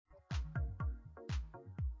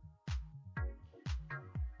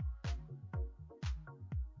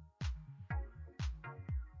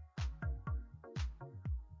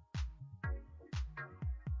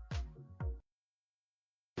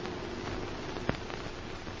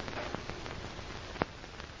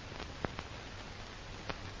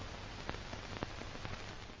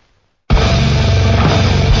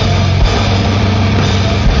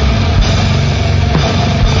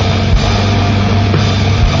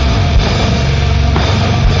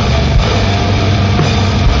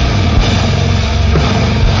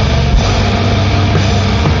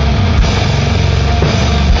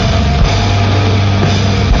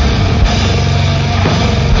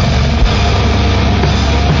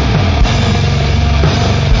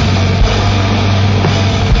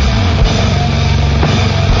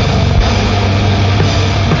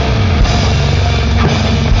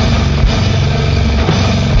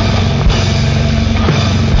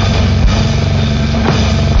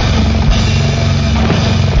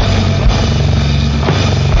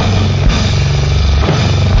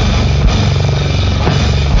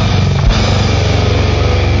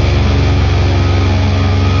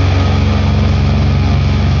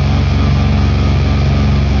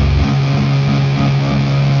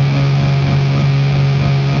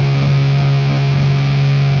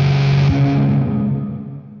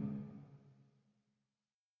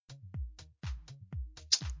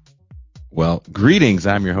Well, greetings.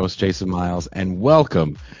 I'm your host, Jason Miles, and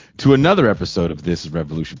welcome to another episode of This is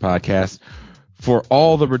Revolution podcast. For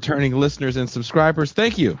all the returning listeners and subscribers,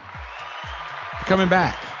 thank you for coming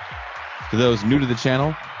back. To those new to the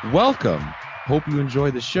channel, welcome. Hope you enjoy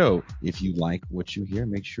the show. If you like what you hear,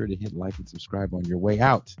 make sure to hit like and subscribe on your way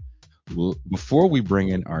out. Before we bring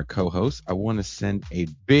in our co-host, I want to send a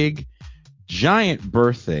big, giant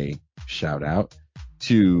birthday shout out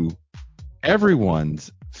to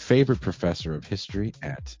everyone's favorite professor of history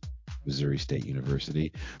at Missouri State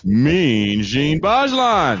University, Mean Gene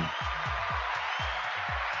Bajlan.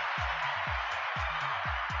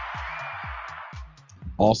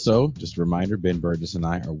 Also, just a reminder, Ben Burgess and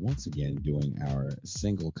I are once again doing our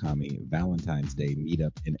single commie Valentine's Day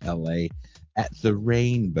meetup in LA at the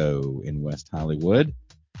Rainbow in West Hollywood.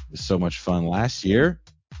 It was so much fun last year.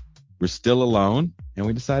 We're still alone, and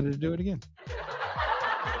we decided to do it again.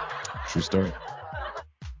 True story.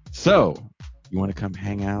 So, you want to come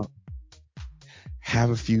hang out, have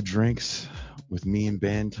a few drinks with me and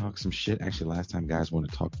Ben, talk some shit. Actually, last time guys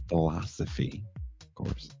want to talk philosophy, of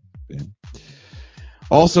course, Ben.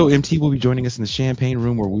 Also, MT will be joining us in the champagne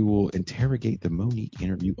room where we will interrogate the Monique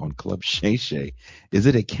interview on Club Shay Shay. Is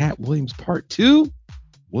it a Cat Williams part 2?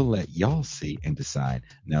 We'll let y'all see and decide.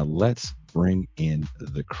 Now, let's bring in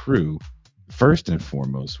the crew. First and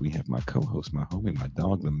foremost, we have my co-host, my homie, my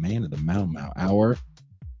dog, the man of the Mau Mau Hour,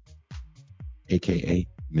 a.k.a.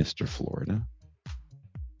 Mr. Florida.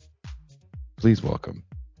 Please welcome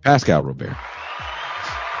Pascal Robert.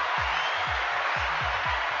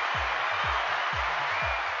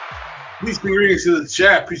 Peace and greetings to the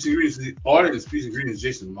chat. Peace and greetings to the audience. Peace and greetings to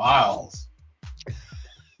Jason Miles.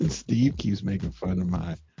 Steve keeps making fun of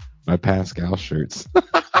my Pascal shirts.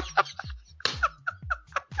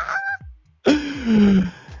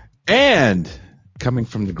 And coming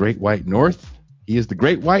from the Great White North, he is the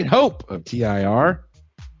Great White Hope of TIR.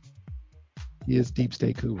 He is Deep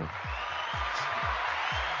State Cuba.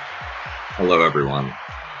 Hello, everyone.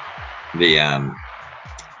 Is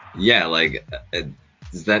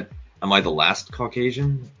that, am I the last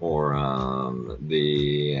Caucasian or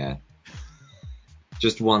the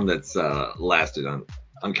just one that's lasted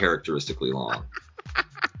uncharacteristically long,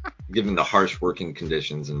 given the harsh working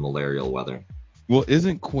conditions and malarial weather? Well,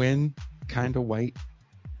 isn't Quinn kind of white?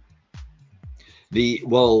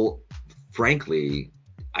 Frankly,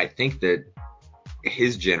 I think that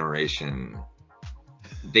his generation,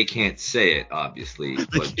 they can't say it, obviously,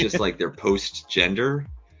 but just like their post-gender,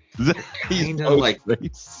 kind of like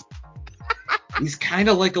he's kind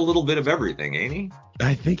of like a little bit of everything, ain't he?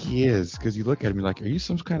 I think he is, because you look at him like, are you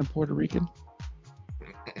some kind of Puerto Rican?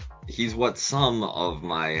 He's what some of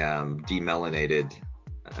my demelanated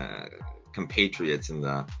compatriots in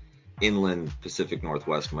the inland Pacific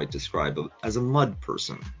Northwest might describe as a mud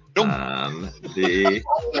person.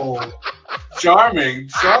 Charming.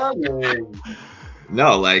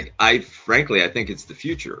 No, I think it's the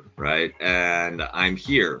future, right? And I'm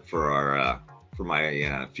here for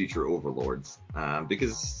my future overlords,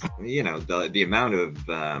 because the amount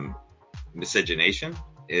of miscegenation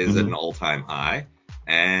is at an all-time high,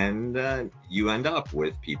 and you end up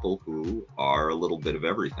with people who are a little bit of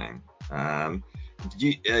everything.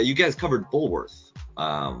 You guys covered Bulworth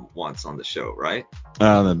once on the show, right?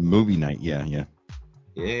 The movie night, yeah.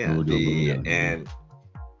 And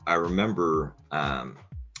I remember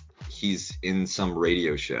he's in some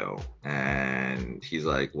radio show, and he's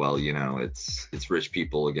like, well, it's rich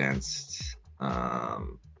people against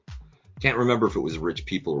can't remember if it was rich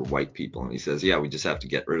people or white people, and he says, yeah, we just have to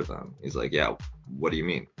get rid of them. He's like, yeah, what do you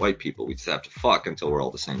mean? White people, we just have to fuck until we're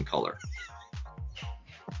all the same color.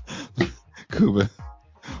 Cuba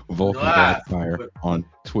Vulcan Blackfire on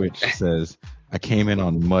Twitch says, I came in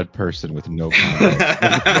on mud person with no comment.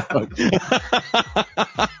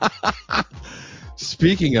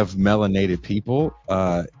 Speaking of melanated people,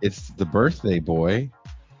 it's the birthday boy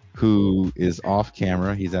who is off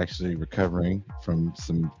camera. He's actually recovering from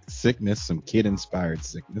some sickness, some kid-inspired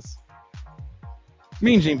sickness.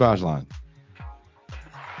 Mean Gene Bajlan.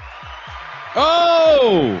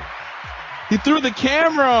 Oh! He threw the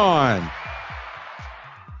camera on.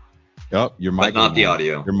 Oh, your mic. But not the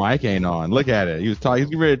audio. Your mic ain't on. Look at it. He was talking.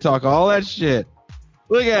 He's ready to talk all that shit.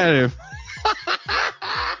 Look at him.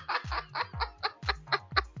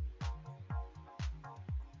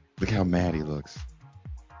 Look how mad he looks.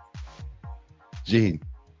 Gene.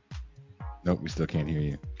 Nope, we still can't hear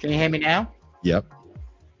you. Can you hear me now? Yep.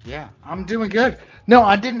 Yeah, I'm doing good. No,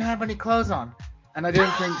 I didn't have any clothes on, and I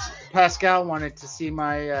didn't think Pascal wanted to see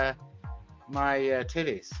my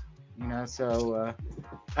titties. So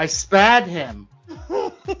I spad him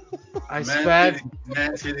I spared.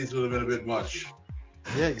 Man titties would have been a bit much.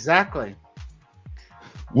 Yeah, exactly.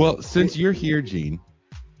 Well, since you're here, Gene,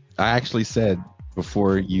 I actually said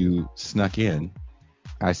before you snuck in,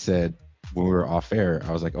 I said when we were off air,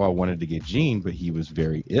 I was like, oh, I wanted to get Gene, but he was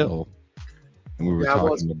very ill, and we were Yeah,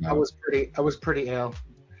 talking I about. was pretty ill.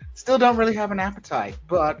 Still don't really have an appetite,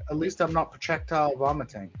 but at least I'm not projectile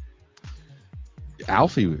vomiting.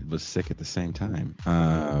 Alfie was sick at the same time.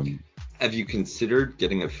 Have you considered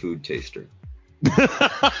getting a food taster?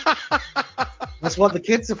 That's what the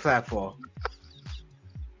kids are there for.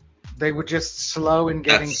 They were just slow in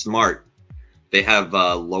getting. That's smart. They have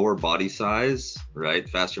lower body size, right?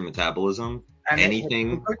 Faster metabolism. And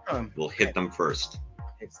Anything will hit them first.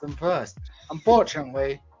 Hits them first.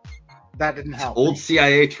 Unfortunately, that didn't help. Old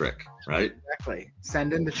CIA trick, right? Exactly.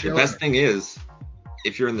 Send in the The children. best thing is,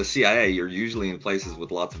 if you're in the CIA, you're usually in places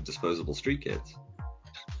with lots of disposable street kids.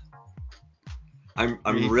 I'm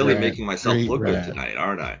really making myself look good tonight,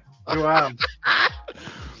 aren't I? Wow.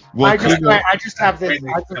 Well, I just have this.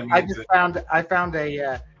 I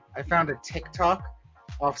found a TikTok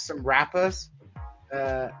of some rappers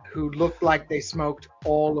who looked like they smoked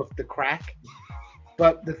all of the crack.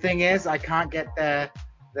 But the thing is, I can't get their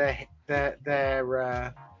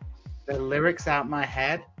lyrics out my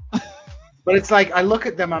head. But it's like I look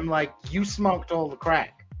at them, I'm like, you smoked all the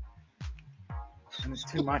crack, and it's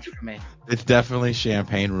too much for me. It's definitely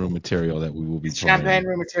champagne room material that we will be. It's champagne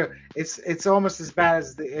room material. It's almost as bad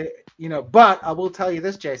as But I will tell you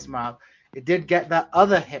this, Jason Miles, it did get that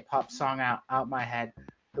other hip hop song out my head,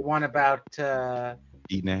 the one about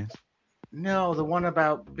Eating ass. No, the one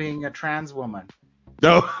about being a trans woman.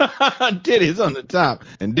 No, titties on the top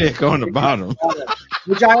and dick on the bottom.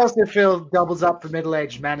 Which I also feel doubles up for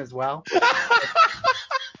middle-aged men as well.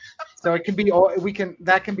 So it can be,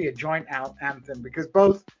 that can be a joint anthem because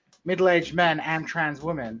both middle-aged men and trans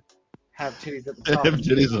women have titties at the top. Have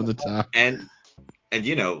titties on the top. And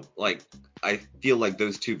like I feel like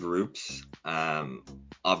those two groups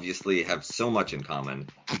obviously have so much in common,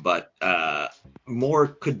 but more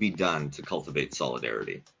could be done to cultivate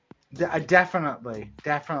solidarity. Definitely.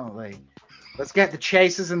 Let's get the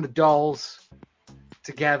Chasers and the Dolls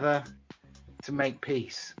together to make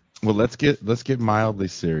peace. Well, let's get mildly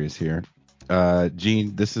serious here.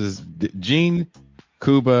 Gene, this is Gene,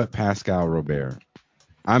 Cuba, Pascal, Robert.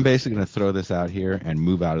 I'm basically going to throw this out here and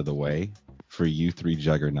move out of the way for you three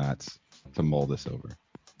juggernauts to mull this over.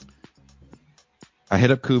 I hit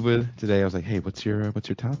up Cuba today. I was like, hey, what's your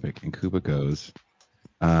topic? And Cuba goes,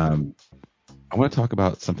 I want to talk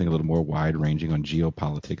about something a little more wide-ranging on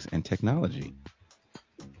geopolitics and technology.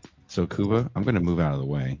 So, Cuba, I'm going to move out of the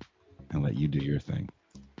way and let you do your thing.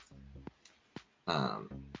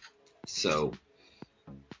 So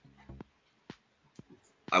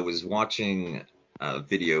I was watching a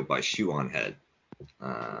video by Shoe on Head,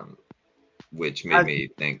 which made me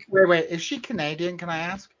think. Wait, is she Canadian? Can I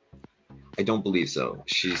ask? I don't believe so.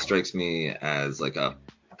 She strikes me as like a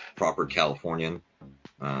proper Californian.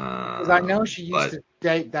 Because I know she used to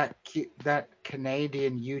date that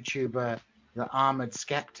Canadian YouTuber, the Armored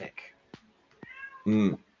Skeptic.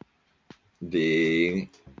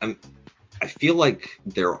 I feel like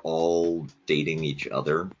they're all dating each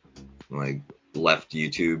other. Like left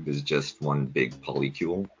YouTube is just one big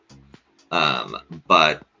polycule.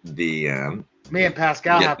 But the me and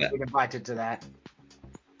Pascal have been invited to that.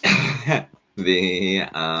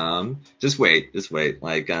 Just wait.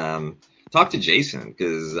 Like talk to Jason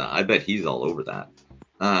because I bet he's all over that.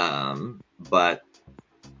 But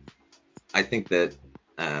I think that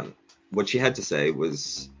what she had to say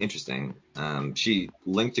was interesting. She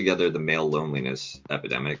linked together the male loneliness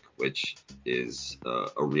epidemic, which is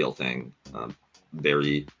a real thing,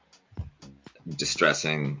 very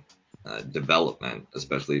distressing development,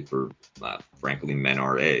 especially for, frankly, men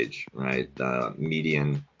our age, right?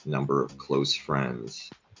 Median number of close friends.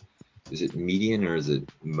 Is it median or is it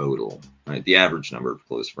modal? Right? The average number of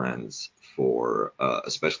close friends for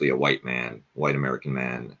especially a white American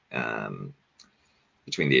man,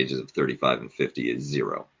 between the ages of 35 and 50 is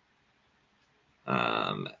 0.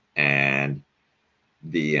 And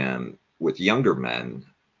with younger men,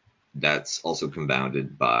 that's also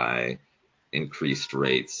compounded by increased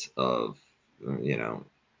rates of,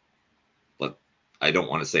 I don't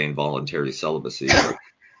want to say involuntary celibacy, but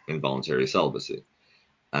involuntary celibacy.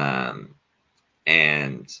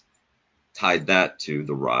 And tied that to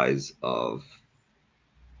the rise of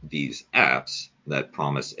these apps that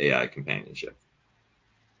promise AI companionship.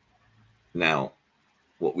 Now,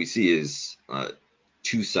 what we see is a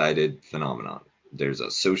two-sided phenomenon. There's a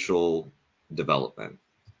social development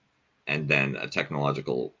and then a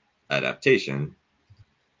technological adaptation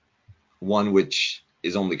one which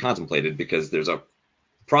is only contemplated because there's a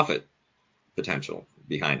profit potential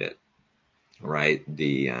behind it, right?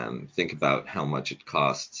 Think about how much it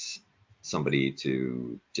costs somebody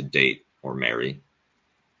to date or marry,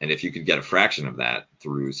 and if you could get a fraction of that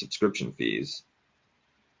through subscription fees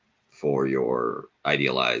for your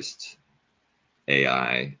idealized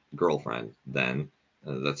AI girlfriend, then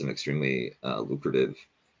that's an extremely lucrative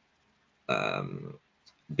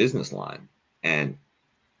business line. And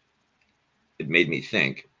it made me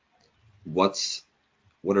think, what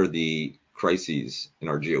are the crises in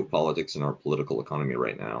our geopolitics and our political economy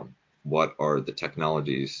right now? What are the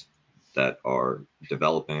technologies that are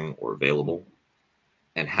developing or available?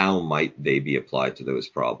 And how might they be applied to those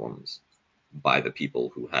problems by the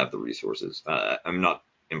people who have the resources? I'm not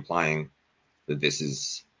implying that this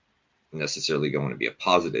is necessarily going to be a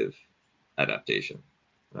positive adaptation,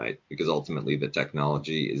 right? Because ultimately the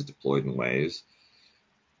technology is deployed in ways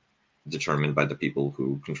determined by the people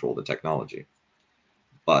who control the technology.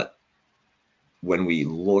 But when we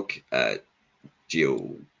look at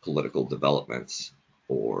geopolitical developments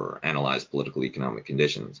or analyze political economic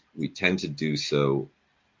conditions, we tend to do so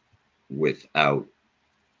without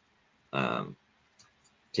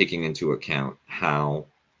taking into account how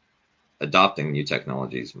adopting new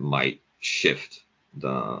technologies might shift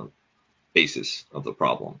the basis of the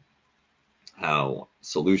problem, how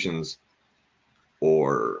solutions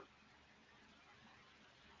or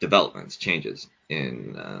developments, changes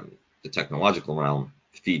in the technological realm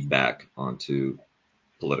feed back onto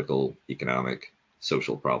political, economic,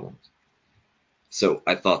 social problems. So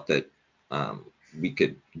I thought that we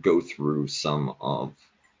could go through some of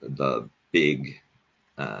the big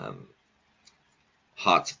hotspots,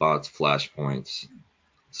 flashpoints,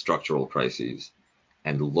 structural crises,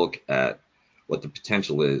 and look at what the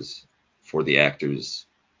potential is for the actors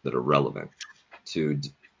that are relevant to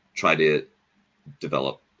try to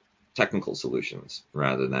develop technical solutions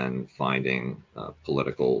rather than finding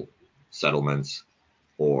political settlements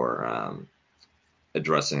or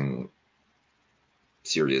addressing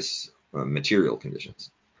serious material conditions.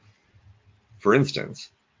 For instance,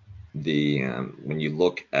 when you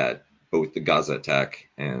look at both the Gaza attack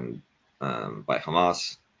and by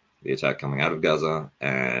Hamas, the attack coming out of Gaza,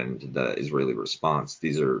 and the Israeli response,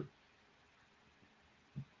 these are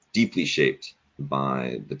deeply shaped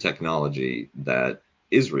by the technology that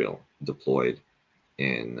Israel deployed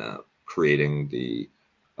in creating the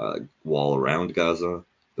wall around Gaza,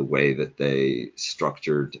 the way that they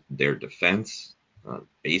structured their defense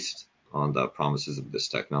based on the promises of this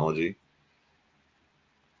technology.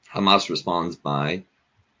 Hamas responds by,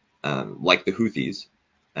 like the Houthis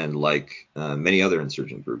and like many other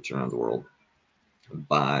insurgent groups around the world,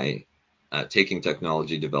 by taking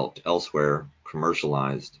technology developed elsewhere,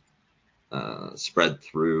 commercialized, spread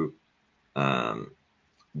through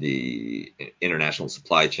the international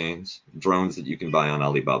supply chains, drones that you can buy on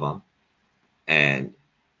Alibaba, and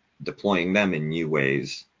deploying them in new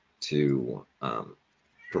ways to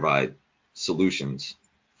provide solutions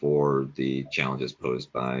for the challenges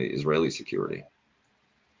posed by Israeli security.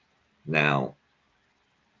 Now,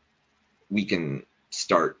 we can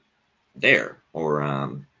start there,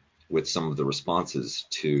 or with some of the responses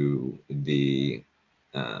to the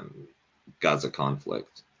Gaza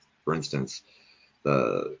conflict. For instance,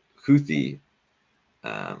 the Houthi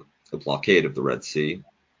the blockade of the Red Sea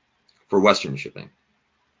for Western shipping,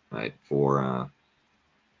 right? For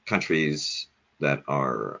countries that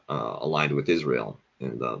are aligned with Israel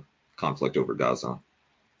in the conflict over Gaza.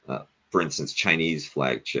 For instance, Chinese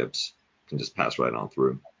flagged ships can just pass right on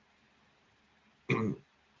through.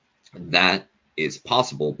 That is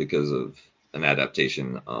possible because of an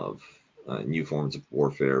adaptation of new forms of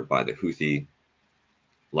warfare by the Houthi,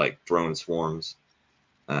 like drone swarms.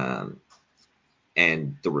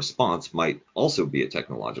 And the response might also be a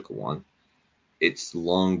technological one. It's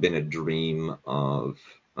long been a dream of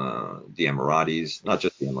the Emiratis, not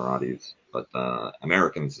just the Emiratis, but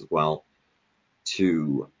Americans as well,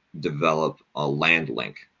 to develop a land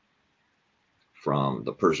link from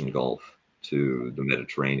the Persian Gulf to the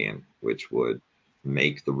Mediterranean, which would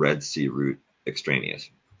make the Red Sea route extraneous.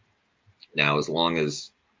 Now, as long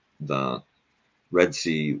as the Red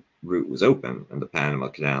Sea route was open and the Panama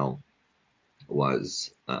Canal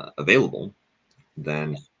was available,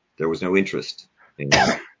 then there was no interest in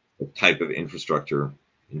the type of infrastructure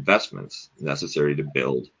investments necessary to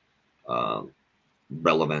build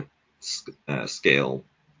relevant scale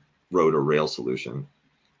road or rail solution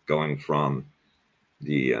going from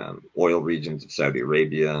the oil regions of Saudi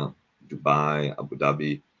Arabia, Dubai, Abu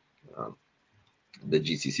Dhabi, the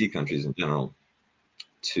GCC countries in general,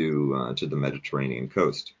 to the Mediterranean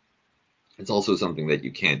coast. It's also something that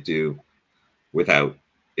you can't do without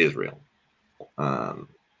Israel.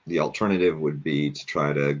 The alternative would be to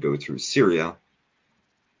try to go through Syria.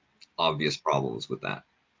 Obvious problems with that.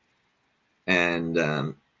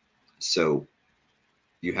 And so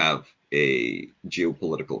you have a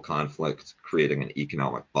geopolitical conflict creating an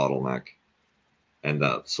economic bottleneck, and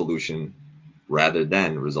the solution, rather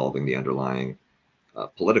than resolving the underlying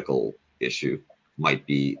political issue, might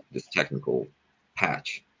be this technical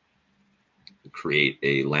patch to create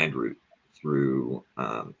a land route through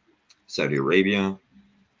Saudi Arabia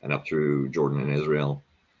and up through Jordan and Israel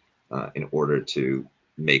in order to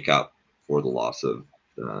make up for the loss of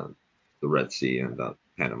the Red Sea and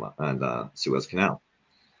Panama and Suez Canal.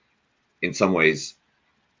 In some ways,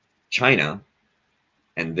 China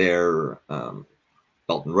and their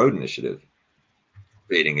Belt and Road Initiative,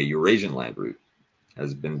 creating a Eurasian land route,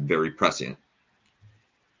 has been very prescient.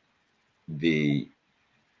 The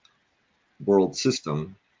world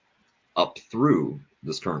system up through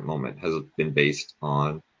this current moment has been based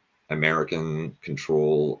on American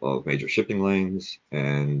control of major shipping lanes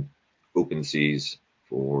and open seas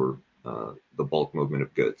for the bulk movement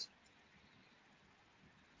of goods.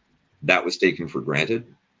 That was taken for granted,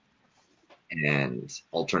 and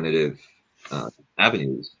alternative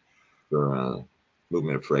avenues for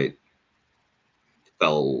movement of freight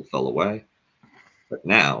fell away. But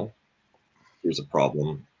now here's a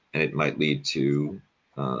problem, and it might lead to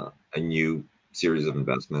a new series of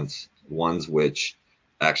investments, ones which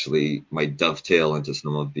actually might dovetail into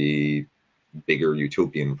some of the bigger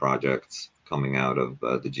utopian projects coming out of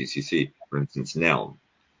the GCC. For instance, NELM.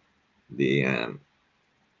 The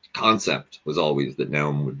concept was always that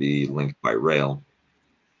NELM would be linked by rail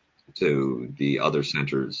to the other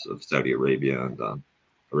centers of Saudi Arabia and the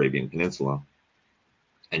Arabian Peninsula.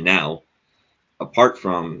 And now, apart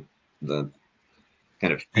from the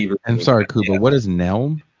kind of fever. I'm sorry, Kuba. What is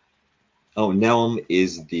NELM? Oh, NELM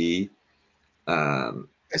is the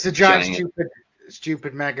it's a giant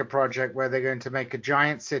stupid mega project where they're going to make a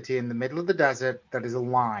giant city in the middle of the desert that is a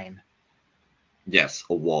line. Yes,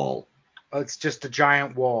 a wall. It's just a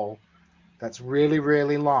giant wall that's really,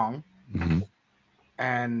 really long. Mm-hmm.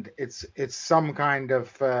 And it's some kind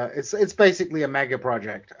of it's basically a mega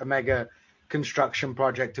project, a mega construction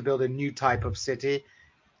project to build a new type of city.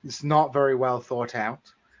 It's not very well thought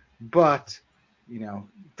out, but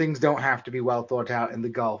things don't have to be well thought out in the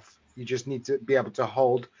Gulf. You just need to be able to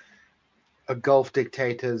hold a Gulf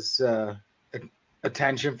dictator's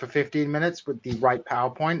attention for 15 minutes with the right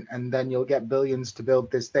PowerPoint, and then you'll get billions to build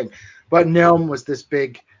this thing. But NELM was this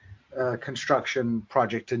big construction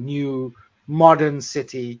project, a new modern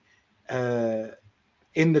city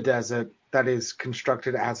in the desert that is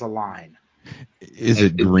constructed as a line. Is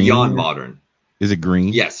it green? Beyond modern. Is it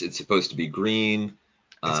green? Yes, it's supposed to be green.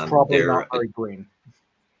 It's probably not very green.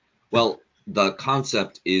 Well, the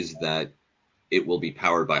concept is that it will be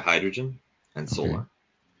powered by hydrogen and solar. Okay.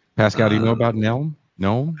 Pascal, do you know about NELM?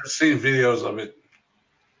 No? I've seen videos of it.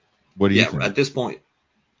 What do you think? At this point.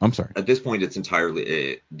 I'm sorry. At this point, it's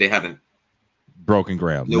entirely. They haven't broken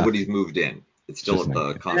ground. Nobody's moved in. It's still at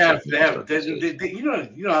the concept. You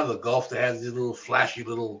know how the Gulf they have these little flashy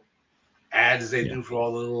little ads they do for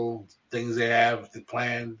all the little things they have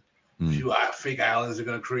planned. A few fake islands they're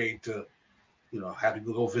going to create to, have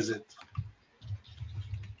people go visit.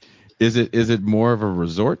 Is it more of a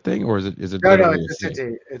resort thing, or is it No, it's a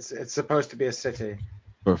city. It's supposed to be a city.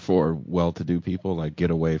 But for well-to-do people, like get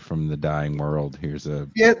away from the dying world. There's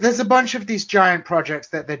a bunch of these giant projects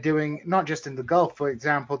that they're doing, not just in the Gulf. For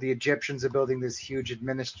example, the Egyptians are building this huge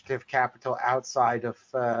administrative capital outside of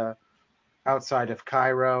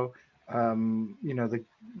Cairo. The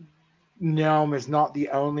NEOM is not the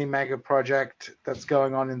only mega project that's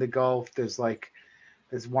going on in the Gulf. There's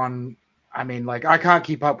one. I mean, I can't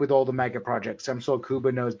keep up with all the mega projects. I'm sure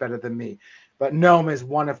Kuba knows better than me. But NEOM is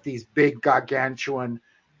one of these big gargantuan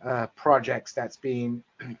projects that's being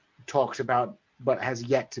talked about but has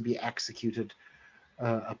yet to be executed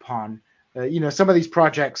upon. Some of these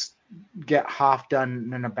projects get half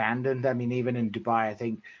done and abandoned. I mean, even in Dubai, I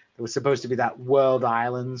think there was supposed to be that World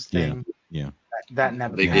Islands thing. Yeah. That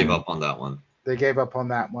never They gave up on that one. They gave up on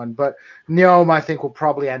that one. But NEOM, I think, will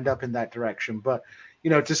probably end up in that direction. But,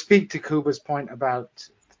 to speak to Kuba's point about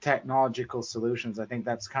technological solutions, I think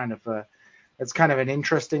that's kind of an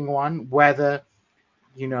interesting one. Whether,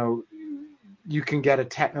 you can get a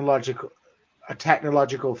technological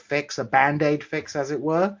fix, a Band-Aid fix, as it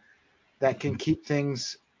were, that can keep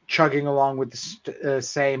things chugging along with the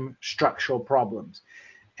same structural problems.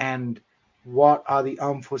 And what are the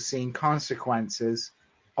unforeseen consequences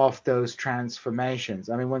of those transformations?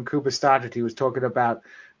 I mean, when Kuba started, he was talking about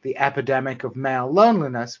the epidemic of male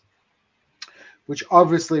loneliness, which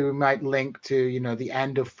obviously we might link to, the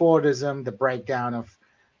end of Fordism, the breakdown of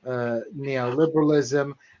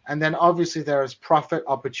neoliberalism, and then obviously there's profit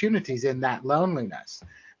opportunities in that loneliness.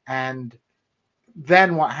 And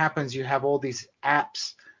then what happens? You have all these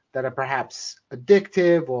apps that are perhaps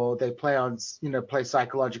addictive, or they play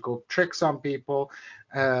psychological tricks on people,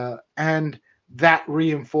 and that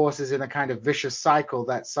reinforces in a kind of vicious cycle,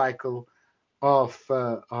 that cycle of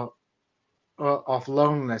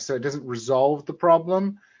loneliness. So it doesn't resolve the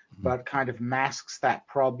problem, but kind of masks that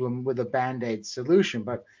problem with a band-aid solution.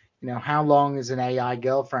 But how long is an AI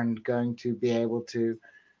girlfriend going to be able to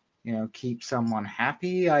keep someone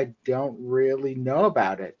happy? I don't really know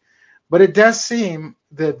about it, but it does seem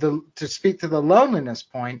that to speak to the loneliness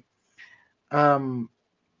point, it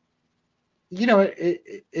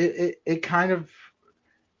kind of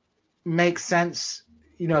makes sense.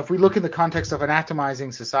 If we look in the context of an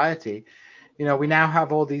atomizing society, we now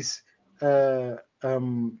have all these sex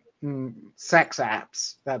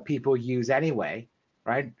apps that people use anyway,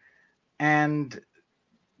 right? And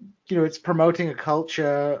it's promoting a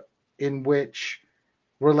culture in which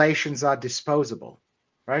relations are disposable,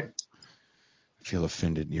 right? I feel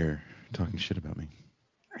offended you're talking shit about me.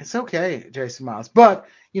 It's okay, Jason Miles, but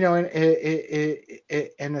in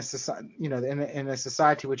a society, in a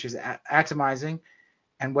society which is atomizing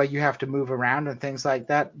and where you have to move around and things like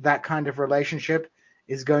that, that kind of relationship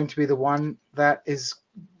is going to be the one that is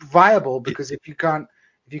viable, because if you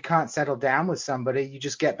can't settle down with somebody, you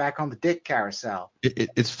just get back on the dick carousel.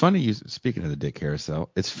 It's funny speaking of the dick carousel.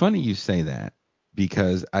 It's funny you say that,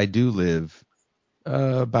 because I do live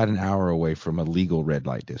about an hour away from a legal red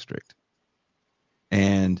light district.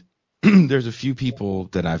 And there's a few people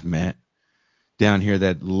that I've met down here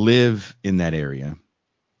that live in that area,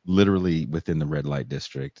 literally within the red light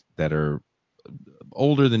district, that are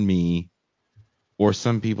older than me, or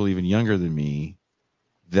some people even younger than me,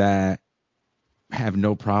 that have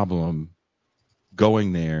no problem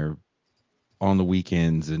going there on the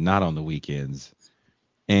weekends and not on the weekends,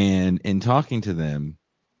 and talking to them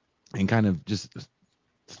and kind of just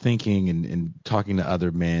thinking and talking to other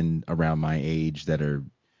men around my age that are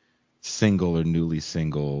single or newly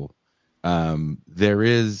single. There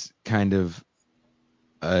is kind of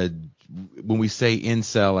when we say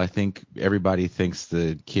incel, I think everybody thinks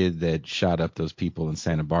the kid that shot up those people in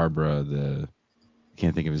Santa Barbara, I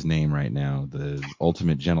can't think of his name right now, the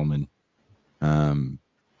ultimate gentleman. And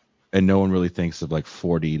no one really thinks of like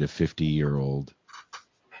 40 to 50-year-old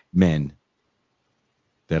men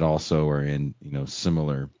that also are in,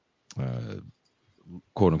 similar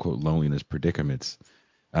quote unquote loneliness predicaments.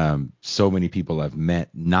 So many people I've met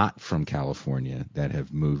not from California that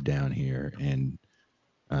have moved down here and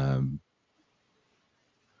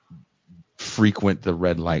frequent the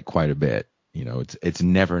red light quite a bit. It's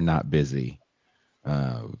never not busy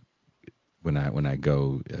when I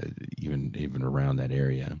go even around that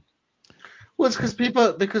area. Well, it's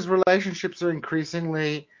because relationships are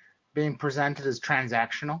increasingly being presented as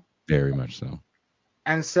transactional. Very much so.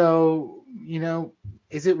 And so,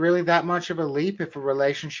 is it really that much of a leap if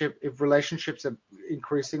relationships are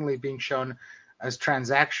increasingly being shown as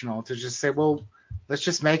transactional, to just say, well, let's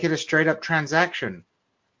just make it a straight up transaction?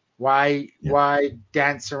 Why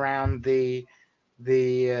dance around why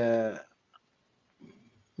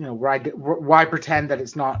pretend that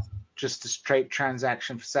it's not just a straight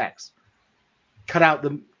transaction for sex? Cut out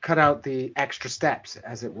the extra steps,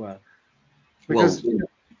 as it were. Because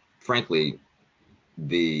frankly,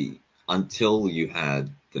 until you had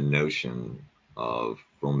the notion of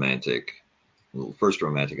first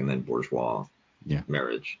romantic and then bourgeois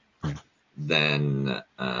marriage, then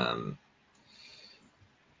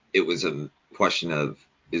it was a question of,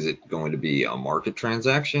 is it going to be a market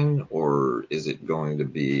transaction, or is it going to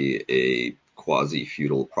be a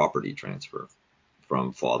quasi-feudal property transfer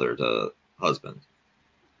from father to husband?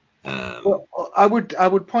 Well, I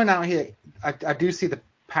would point out here, I do see the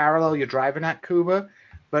parallel you're driving at, Kuba,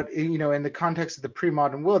 but in the context of the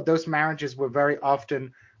pre-modern world, those marriages were very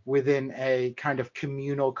often within a kind of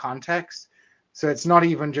communal context. So it's not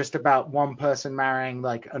even just about one person marrying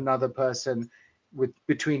like another person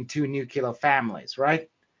between two nuclear families, right?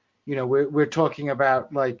 We're talking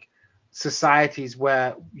about like societies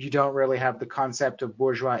where you don't really have the concept of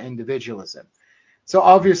bourgeois individualism. So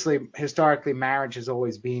obviously, historically, marriage has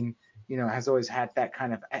always been, has always had that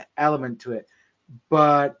kind of element to it.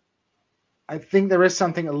 But I think there is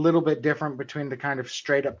something a little bit different between the kind of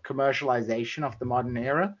straight up commercialization of the modern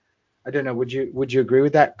era. I don't know. Would you agree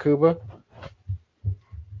with that, Kuba?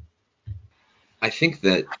 I think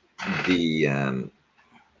that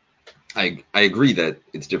I agree that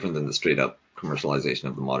it's different than the straight up commercialization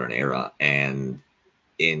of the modern era, and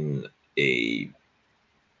in a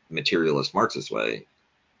materialist Marxist way,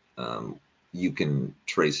 um, you can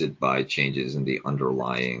trace it by changes in the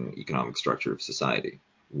underlying economic structure of society.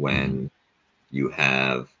 When you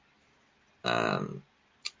have um,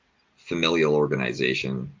 familial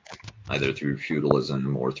organization, either through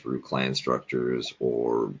feudalism or through clan structures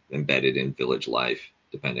or embedded in village life,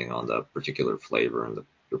 depending on the particular flavor and the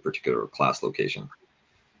particular class location,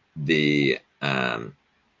 the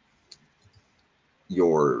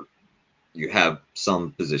your you have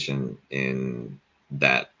some position in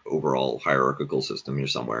that overall hierarchical system. You're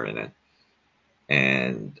somewhere in it,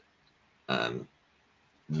 and um,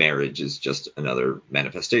 marriage is just another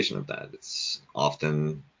manifestation of that. It's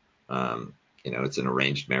often, it's an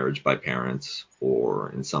arranged marriage by parents,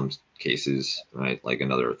 or in some cases, right, like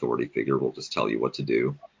another authority figure will just tell you what to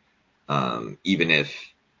do, even if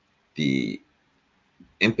the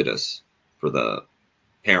impetus for the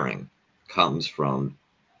pairing comes from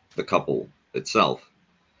the couple itself.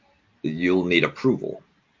 You'll need approval,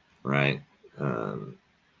 right? Um,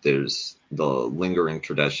 there's the lingering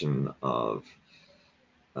tradition of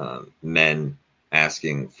men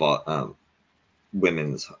asking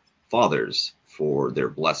women's fathers for their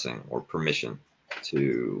blessing or permission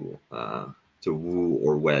to woo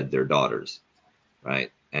or wed their daughters,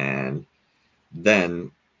 right? And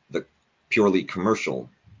then the purely commercial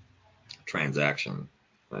transaction,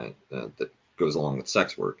 right, that goes along with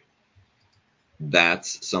sex work.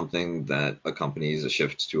 That's something that accompanies a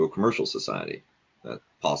shift to a commercial society. That's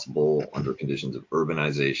possible under conditions of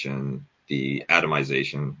urbanization, the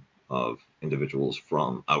atomization of individuals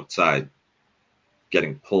from outside,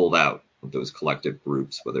 getting pulled out of those collective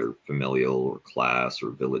groups, whether familial or class or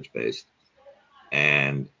village based,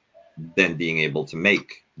 and then being able to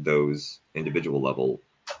make those individual level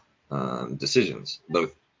decisions,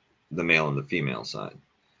 both the male and the female side.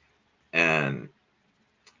 And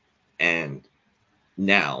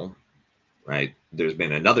now, right, there's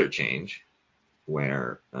been another change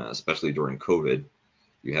where, especially during COVID,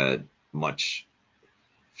 you had much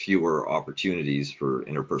fewer opportunities for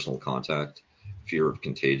interpersonal contact, fear of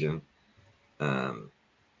contagion,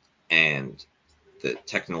 and the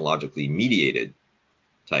technologically mediated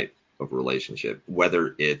type of relationship,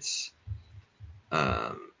 whether it's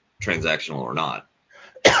transactional or not,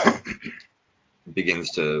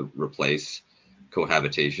 begins to replace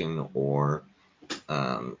cohabitation or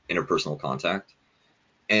interpersonal contact.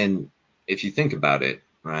 And if you think about it,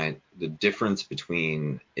 right, the difference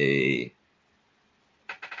between a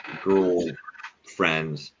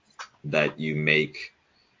girlfriend that you make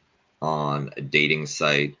on a dating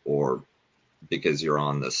site or because you're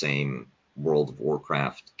on the same World of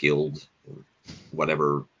Warcraft guild,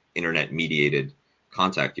 whatever internet mediated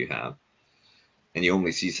contact you have, and you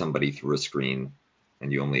only see somebody through a screen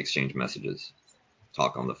and you only exchange messages,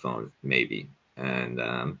 talk on the phone, maybe,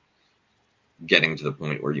 and getting to the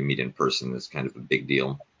point where you meet in person is kind of a big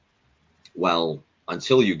deal. Well,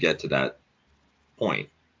 until you get to that point,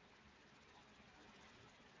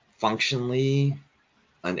 functionally,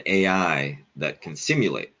 an AI that can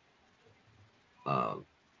simulate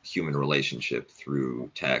human relationship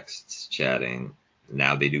through texts, chatting,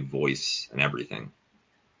 now they do voice and everything.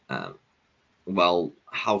 Well,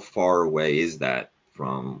 how far away is that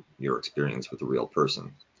from your experience with a real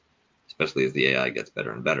person, especially as the AI gets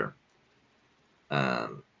better and better?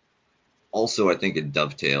 Also, I think it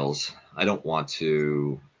dovetails. I don't want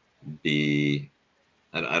to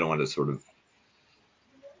sort of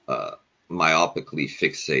myopically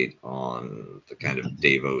fixate on the kind of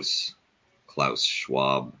Davos, Klaus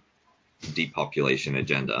Schwab depopulation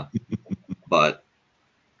agenda. But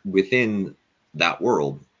within that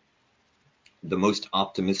world, the most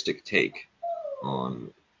optimistic take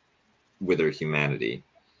on wither humanity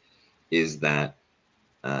is that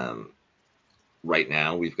right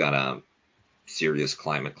now we've got a serious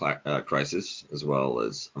climate crisis as well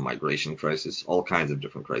as a migration crisis, all kinds of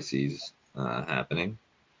different crises happening.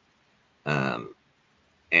 But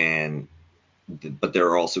there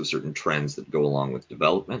are also certain trends that go along with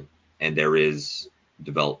development, and there is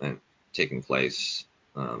development taking place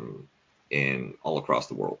in all across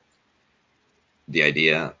the world. The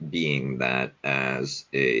idea being that as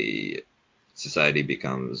a society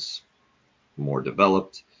becomes more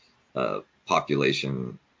developed,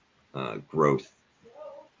 population growth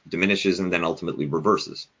diminishes and then ultimately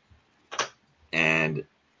reverses. And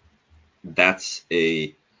that's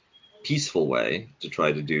a peaceful way to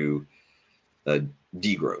try to do a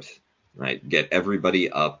degrowth, right? Get everybody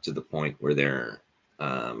up to the point where they're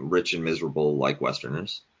rich and miserable like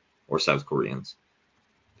Westerners or South Koreans.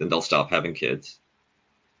 then they'll stop having kids.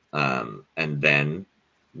 And then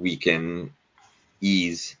we can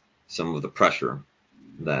ease some of the pressure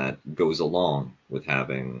that goes along with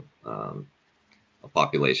having a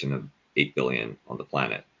population of 8 billion on the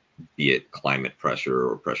planet, be it climate pressure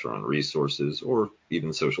or pressure on resources or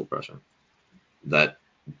even social pressure. That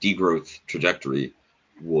degrowth trajectory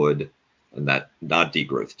would, and that not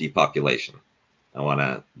degrowth, depopulation.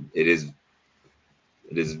 It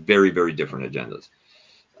is very, very different agendas.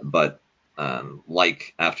 But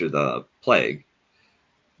like after the plague,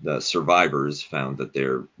 the survivors found that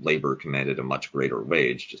their labor commanded a much greater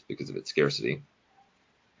wage just because of its scarcity.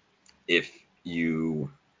 If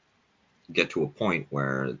you get to a point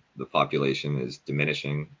where the population is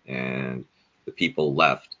diminishing and the people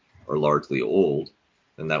left are largely old,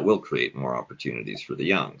 then that will create more opportunities for the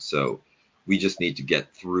young. So we just need to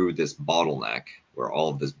get through this bottleneck where all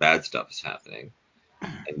of this bad stuff is happening,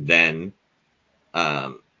 and then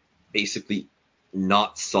basically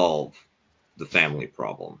not solve the family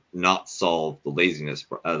problem, not solve the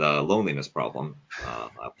the loneliness problem.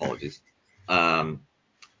 Apologies.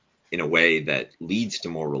 In a way that leads to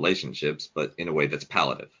more relationships, but in a way that's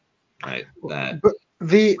palliative, right? But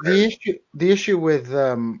the issue with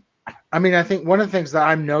I mean, I think one of the things that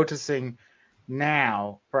I'm noticing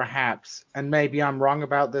now, perhaps, and maybe I'm wrong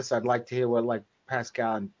about this. I'd like to hear what like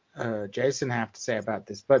Pascal and Jason have to say about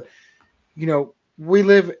this. But we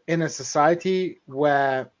live in a society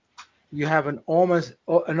where you have an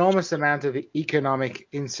enormous amount of economic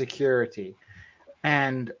insecurity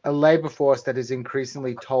and a labor force that is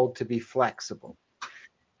increasingly told to be flexible.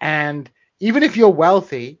 And even if you're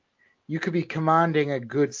wealthy, you could be commanding a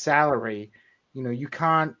good salary. You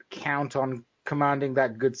can't count on commanding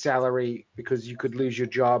that good salary because you could lose your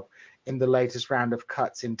job in the latest round of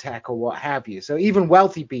cuts in tech or what have you. So even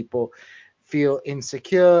wealthy people feel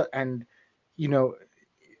insecure. And,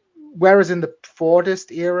 whereas in the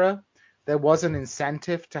Fordist era, there was an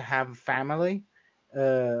incentive to have a family.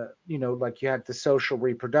 Like you had the social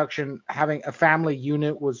reproduction. Having a family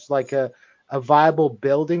unit was like a viable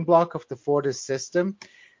building block of the Fordist system.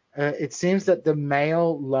 It seems that the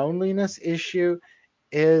male loneliness issue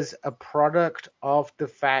is a product of the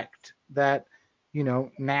fact that,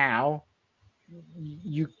 now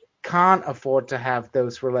you can't afford to have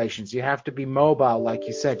those relations. You have to be mobile, like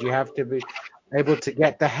you said. You have to be able to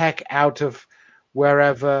get the heck out of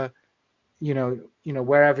wherever,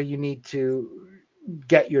 wherever you need to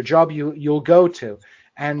get your job, you'll go to.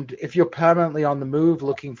 And if you're permanently on the move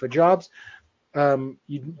looking for jobs,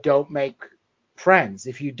 you don't make friends.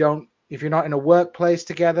 If you're not in a workplace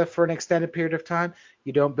together for an extended period of time,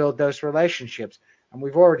 you don't build those relationships. And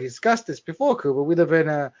we've already discussed this before, Kuba. We live in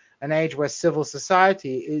an age where civil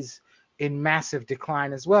society is in massive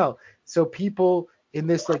decline as well. So people in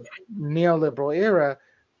this like neoliberal era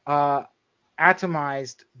are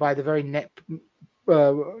atomized by the very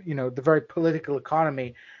the very political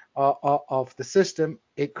economy of the system.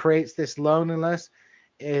 It creates this loneliness,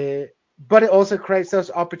 but it also creates those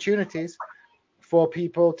opportunities for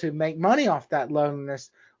people to make money off that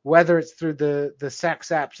loneliness, whether it's through the sex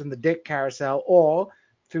apps and the dick carousel or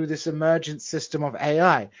through this emergent system of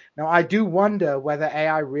AI. Now, I do wonder whether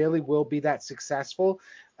AI really will be that successful,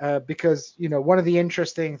 because one of the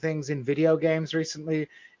interesting things in video games recently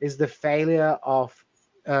is the failure of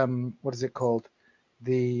what is it called,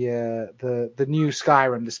 the new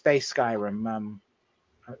Skyrim, the space Skyrim.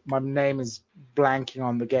 My name is blanking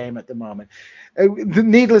on the game at the moment.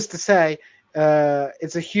 Needless to say,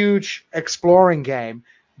 it's a huge exploring game,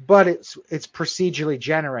 but it's procedurally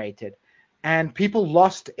generated, and people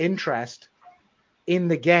lost interest in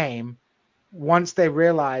the game once they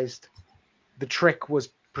realized the trick was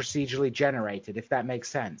procedurally generated, if that makes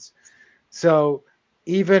sense. So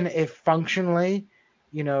even if functionally,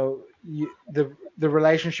 the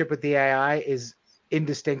relationship with the AI is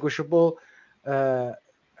indistinguishable,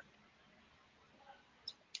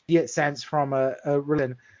 sense from a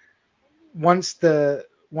religion, once the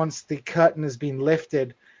curtain has been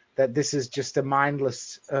lifted that this is just a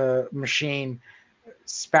mindless machine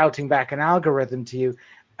spouting back an algorithm to you,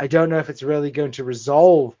 I don't know if it's really going to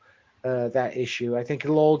resolve that issue. I think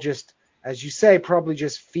it'll all just, as you say, probably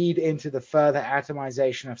just feed into the further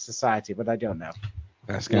atomization of society, but I don't know.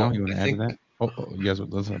 Pascal, you want to add to that? You guys,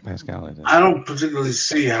 let's let Pascal. I don't particularly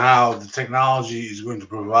see how the technology is going to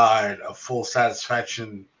provide a full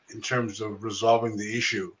satisfaction in terms of resolving the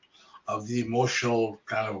issue of the emotional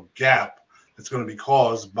kind of gap that's going to be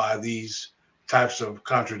caused by these types of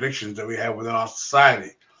contradictions that we have within our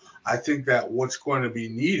society. I think that what's going to be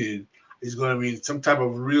needed is going to be some type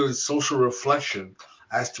of really social reflection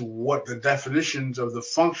as to what the definitions of the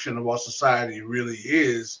function of our society really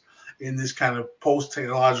is in this kind of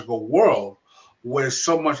post-technological world where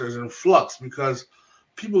so much is in flux. Because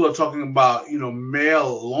people are talking about,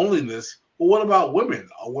 male loneliness. Well, what about women?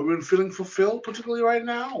 Are women feeling fulfilled particularly right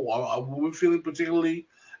now? Are women feeling particularly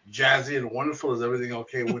jazzy and wonderful? Is everything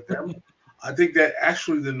okay with them? I think that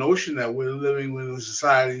actually the notion that we're living in a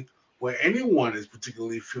society where anyone is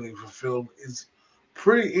particularly feeling fulfilled is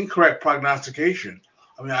pretty incorrect prognostication.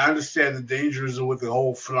 I mean, I understand the dangers with the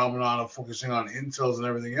whole phenomenon of focusing on incels and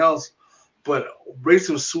everything else, but rates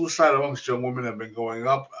of suicide amongst young women have been going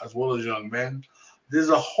up as well as young men. There's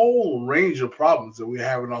a whole range of problems that we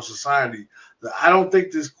have in our society that I don't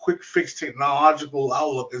think this quick fix technological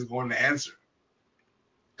outlook is going to answer.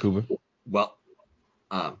 Cooper? Well,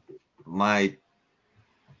 my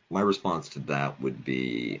response to that would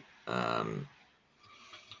be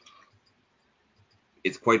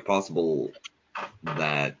it's quite possible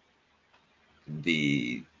that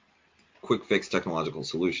the quick fix technological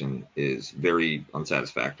solution is very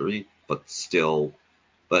unsatisfactory, but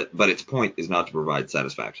its point is not to provide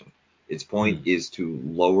satisfaction. Its point is to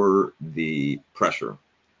lower the pressure,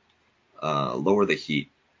 lower the heat,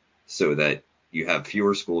 so that you have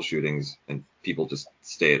fewer school shootings and people just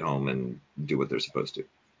stay at home and do what they're supposed to.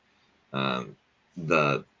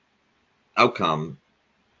 The outcome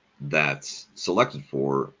that's selected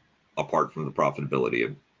for, apart from the profitability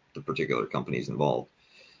of the particular companies involved,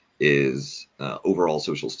 is overall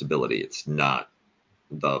social stability. It's not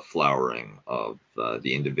the flowering of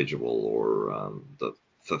the individual or the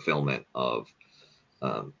fulfillment of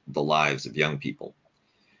the lives of young people.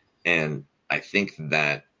 And I think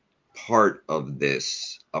that part of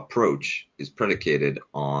this approach is predicated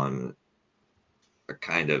on a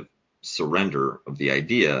kind of surrender of the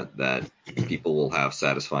idea that people will have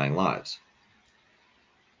satisfying lives.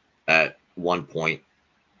 At one point,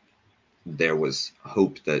 there was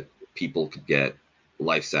hope that people could get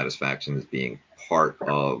life satisfaction as being part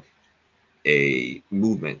of a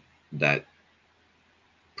movement that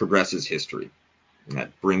progresses history and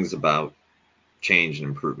that brings about change and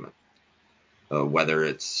improvement, whether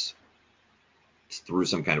it's through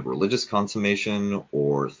some kind of religious consummation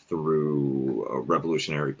or through a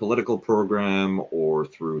revolutionary political program or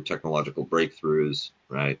through technological breakthroughs,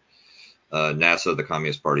 right? NASA, the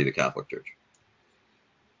Communist Party, the Catholic Church.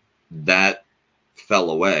 That fell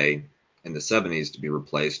away in the 70s to be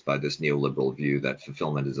replaced by this neoliberal view that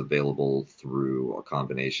fulfillment is available through a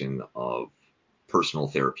combination of personal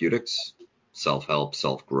therapeutics, self-help,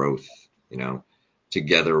 self-growth,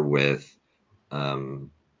 together with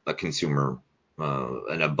a consumer,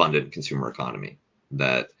 an abundant consumer economy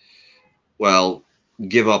that,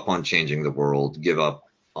 give up on changing the world, give up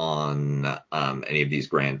on any of these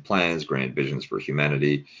grand plans, grand visions for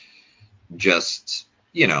humanity, just,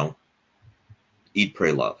 eat,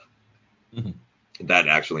 pray, love. Mm-hmm. That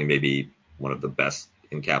actually may be one of the best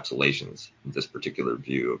encapsulations of this particular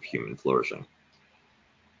view of human flourishing.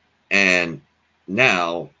 And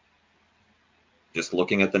now, just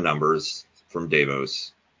looking at the numbers from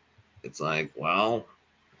Davos, it's like,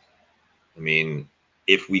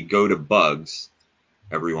 if we go to bugs,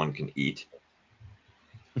 everyone can eat.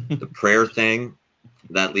 The prayer thing,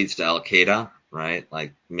 that leads to Al Qaeda, right?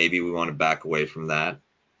 Like, maybe we want to back away from that.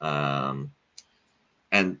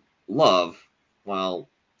 And love,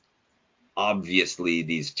 obviously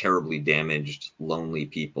these terribly damaged, lonely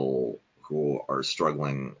people who are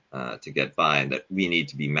struggling to get by, and that we need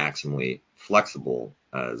to be maximally flexible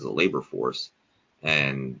as a labor force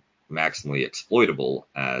and maximally exploitable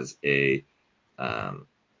as a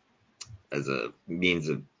means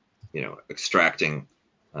of extracting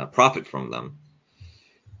profit from them.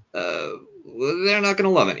 They're not going to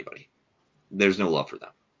love anybody. There's no love for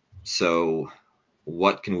them. So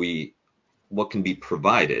what can be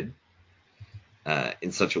provided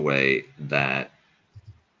in such a way that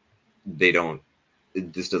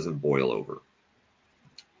this doesn't boil over?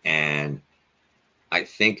 And I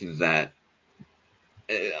think that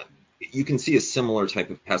you can see a similar type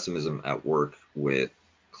of pessimism at work with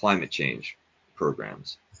climate change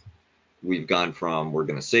programs. We've gone from we're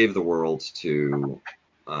going to save the world to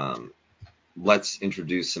let's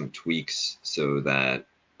introduce some tweaks so that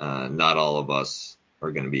not all of us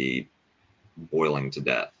are going to be boiling to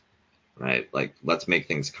death, right? Like, let's make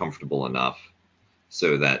things comfortable enough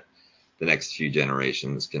so that the next few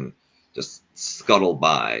generations can just scuttle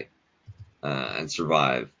by and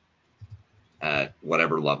survive at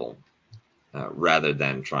whatever level, rather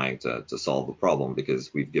than trying to solve the problem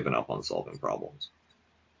because we've given up on solving problems.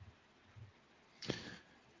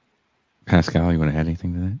 Pascal, you want to add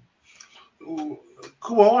anything to that?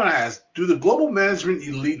 Cool. I want to ask: do the global management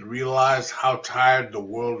elite realize how tired the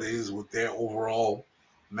world is with their overall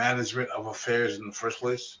management of affairs in the first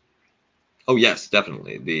place? Oh yes,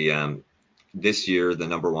 definitely. This year the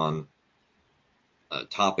number one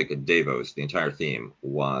topic at Davos, the entire theme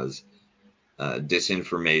was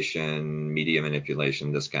disinformation, media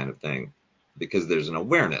manipulation, this kind of thing, because there's an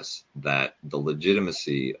awareness that the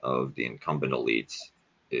legitimacy of the incumbent elites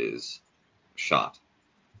is shot.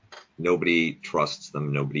 Nobody trusts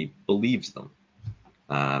them. Nobody believes them.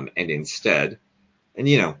 And instead,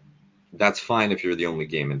 and that's fine if you're the only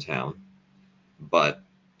game in town, but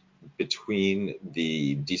between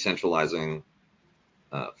the decentralizing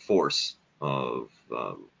force of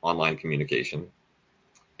online communication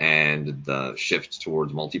and the shift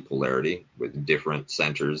towards multipolarity with different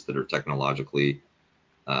centers that are technologically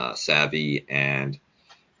savvy and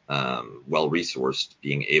well-resourced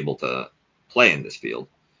being able to play in this field,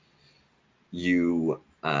 you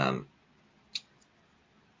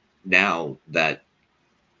now that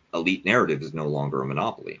elite narrative is no longer a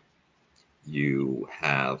monopoly. You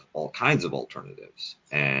have all kinds of alternatives.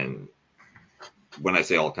 And when I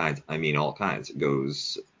say all kinds, I mean all kinds. It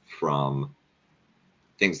goes from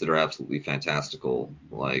things that are absolutely fantastical,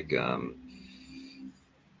 like the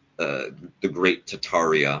Great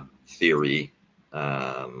Tataria theory,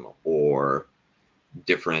 or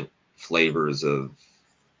different flavors of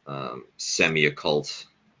semi-occult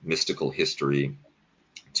mystical history,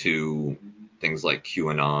 to things like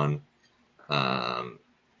QAnon,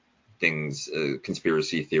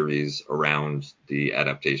 conspiracy theories around the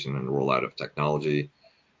adaptation and rollout of technology,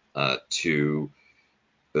 to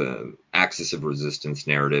axis of resistance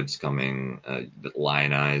narratives coming that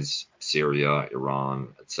lionize Syria, Iran,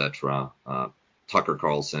 etc. Tucker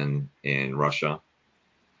Carlson in Russia,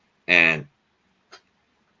 and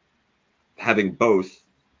having both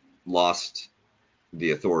lost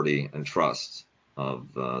the authority and trust of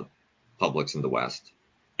publics in the West,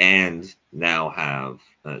 and now have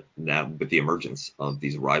now with the emergence of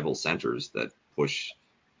these rival centers that push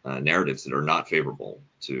narratives that are not favorable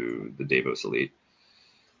to the Davos elite,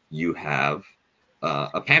 you have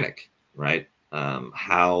a panic, right?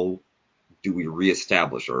 How do we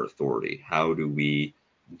reestablish our authority? How do we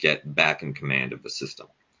get back in command of the system?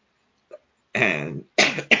 And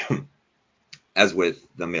as with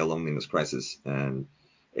the male loneliness crisis and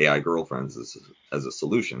AI girlfriends as a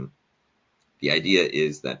solution, the idea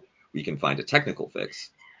is that we can find a technical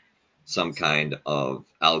fix, some kind of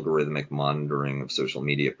algorithmic monitoring of social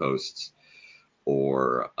media posts,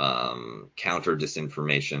 or counter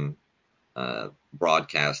disinformation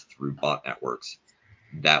broadcast through bot networks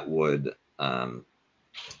that would,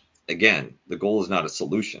 again, the goal is not a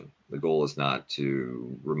solution. The goal is not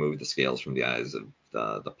to remove the scales from the eyes of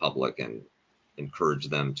the public and encourage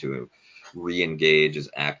them to re-engage as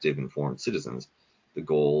active, informed citizens. The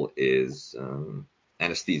goal is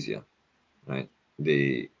anesthesia, right?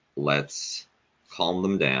 Let's calm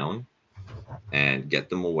them down and get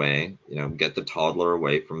them away, get the toddler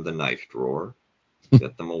away from the knife drawer,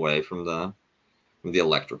 get them away from the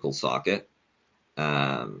electrical socket,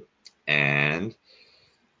 and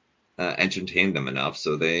entertain them enough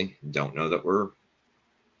so they don't know that we're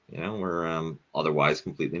otherwise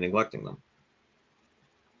completely neglecting them.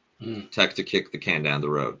 Tech to kick the can down the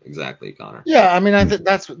road. Exactly, Connor. Yeah, I mean, I think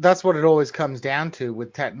that's what it always comes down to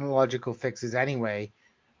with technological fixes anyway.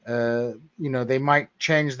 They might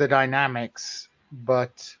change the dynamics,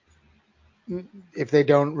 but if they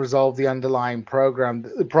don't resolve the underlying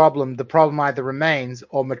the problem either remains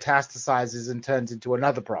or metastasizes and turns into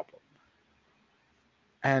another problem.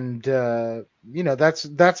 And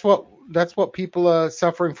that's what people are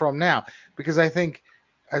suffering from now, because I think,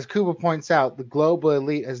 as Kuba points out, the global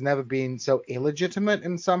elite has never been so illegitimate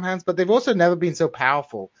in some hands, but they've also never been so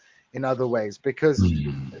powerful in other ways, because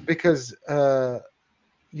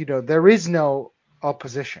there is no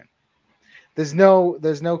opposition. There's no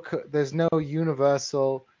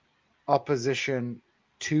universal opposition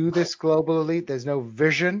to this global elite. There's no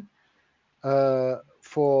vision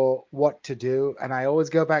for what to do. And I always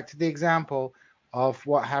go back to the example of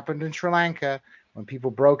what happened in Sri Lanka when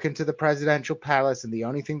people broke into the presidential palace and the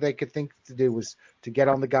only thing they could think to do was to get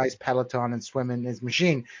on the guy's peloton and swim in his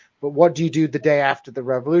machine. But what do you do the day after the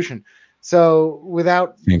revolution? So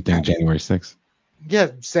without same thing, January 6th.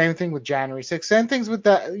 Yeah, same thing with January 6th. Same things with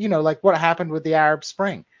that, like what happened with the Arab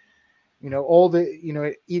Spring.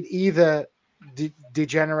 It either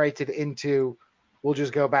degenerated into, we'll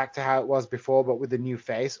just go back to how it was before, but with a new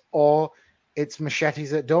face, or it's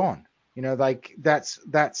machetes at dawn.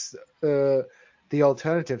 That's the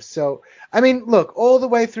alternative. So, I mean, look, all the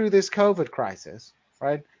way through this COVID crisis,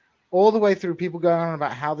 right? all the way through, people going on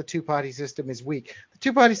about how the two-party system is weak. The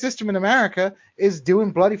two-party system in America is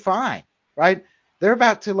doing bloody fine, right? They're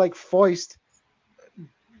about to like foist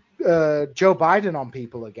Joe Biden on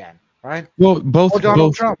people again, right? Well, both, or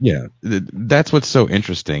Donald Trump. Yeah, that's what's so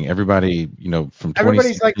interesting. Everybody, from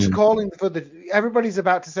everybody's like calling for everybody's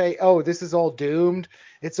about to say, oh, this is all doomed.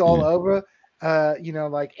 It's all over.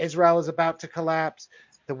 Like Israel is about to collapse.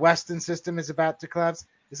 The Western system is about to collapse.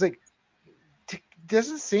 It's like,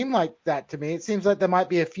 doesn't seem like that to me. It seems like there might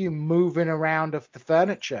be a few moving around of the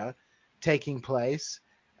furniture taking place.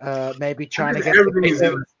 Maybe trying to get everything is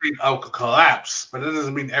in a state of collapse, but that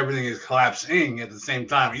doesn't mean everything is collapsing at the same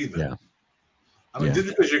time either. Yeah. I mean, just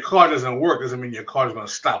because your car doesn't work doesn't mean your car is going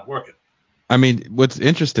to stop working. I mean, what's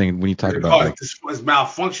interesting when you talk about it's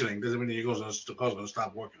malfunctioning doesn't mean that your car's going to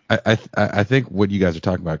stop working. I think what you guys are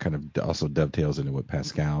talking about kind of also dovetails into what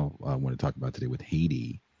Pascal wanted to talk about today with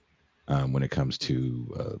Haiti, when it comes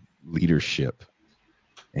to leadership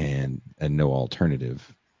and no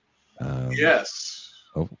alternative. Yes.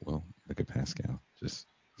 Oh well, look at Pascal, just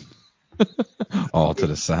all to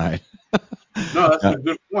the side. No, that's a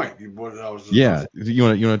good point. You want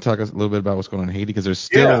to talk a little bit about what's going on in Haiti, because there's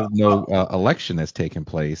still no election that's taken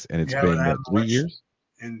place, and it's been 3 years.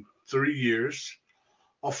 In 3 years,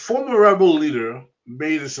 a former rebel leader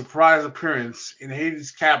made a surprise appearance in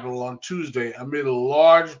Haiti's capital on Tuesday amid a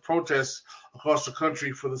large protest across the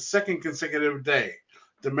country for the second consecutive day,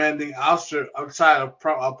 demanding outside of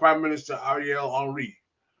Prime Minister Ariel Henry.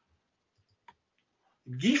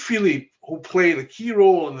 Guy Philippe, who played a key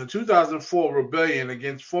role in the 2004 rebellion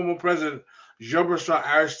against former President Jean-Bertrand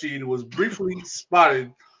Aristide, was briefly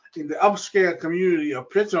spotted in the upscale community of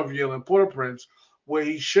Pétionville in Port-au-Prince, where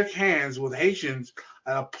he shook hands with Haitians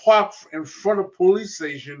at a park in front of a police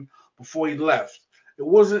station before he left. It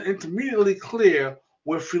wasn't immediately clear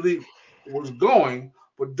where Philippe was going,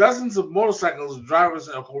 but dozens of motorcycles, drivers,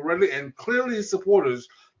 and clearly his supporters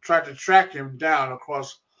tried to track him down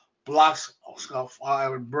across blocks of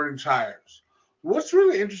burning tires. What's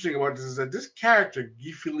really interesting about this is that this character,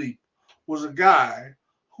 Guy Philippe, was a guy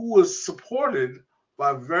who was supported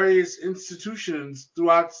by various institutions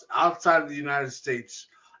outside of the United States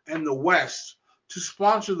and the West to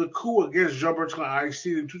sponsor the coup against Jean-Bertrand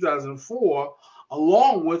Aristide in 2004,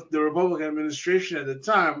 along with the Republican administration at the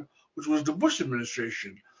time, which was the Bush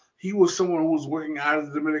administration. He was someone who was working out of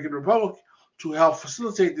the Dominican Republic to help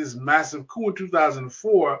facilitate this massive coup in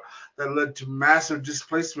 2004 that led to massive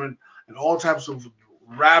displacement and all types of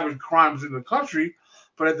rabid crimes in the country.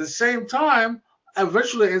 But at the same time,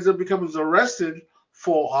 eventually ends up becoming arrested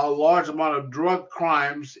for a large amount of drug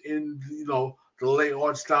crimes in the late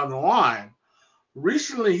aughts down the line.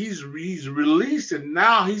 Recently, he's released, and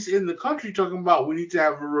now he's in the country talking about we need to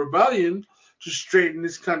have a rebellion to straighten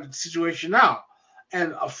this kind of situation out.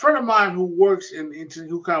 And a friend of mine who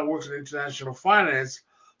kind of works in international finance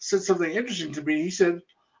said something interesting to me. He said,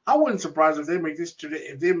 "I wouldn't surprised if they make this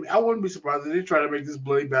today. I wouldn't be surprised if they try to make this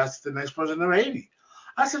bloody bastard the next president of Haiti."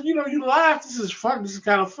 I said, you laugh. This is fun. This is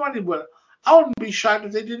kind of funny, but I wouldn't be shocked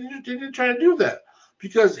if they didn't try to do that,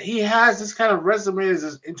 because he has this kind of resume as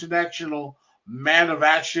this international man of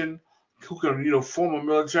action who can, form a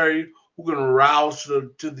military, who can arouse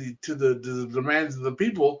to the demands of the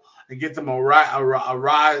people and get them arise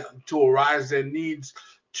their needs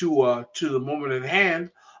to the moment at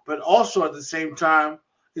hand, but also at the same time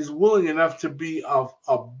is willing enough to be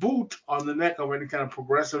a boot on the neck of any kind of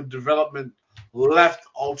progressive development left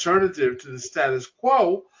alternative to the status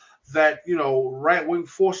quo that right-wing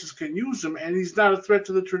forces can use him, and he's not a threat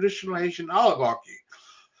to the traditional Haitian oligarchy.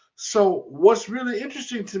 So what's really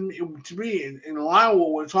interesting to me in line with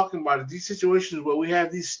what we're talking about is these situations where we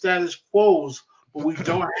have these status quos, but we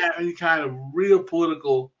don't have any kind of real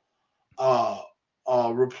political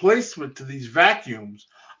replacement to these vacuums.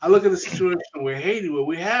 I look at the situation with Haiti, where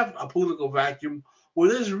we have a political vacuum, where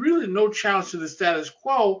there's really no challenge to the status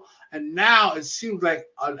quo, and now it seems like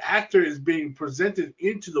an actor is being presented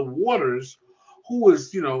into the waters, who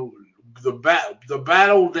is, the bad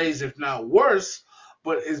old days, if not worse,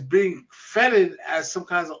 but is being feted as some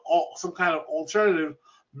kind of alternative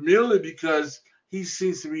merely because he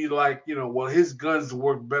seems to be like, his guns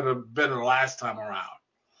worked better last time around.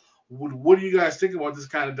 What do you guys think about this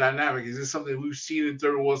kind of dynamic? Is this something we've seen in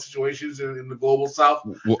third world situations in the global south?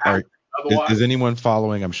 Well, is anyone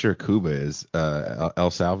following? I'm sure Cuba is. El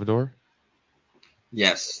Salvador.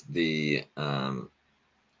 Yes, I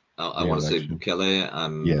want to say Bukele.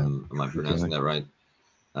 Am I pronouncing that right?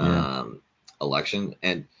 Election,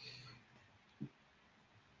 and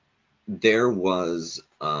there's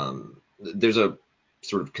a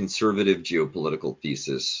sort of conservative geopolitical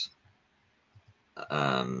thesis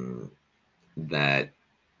that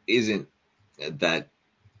isn't that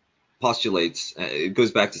postulates. It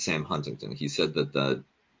goes back to Sam Huntington. He said that the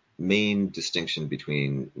main distinction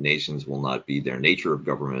between nations will not be their nature of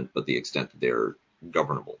government, but the extent that they're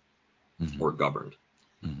governable or governed.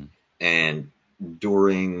 And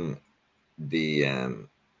during the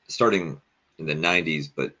starting in the 90s,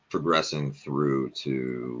 but progressing through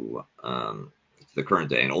to the current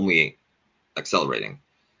day and only accelerating,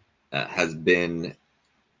 has been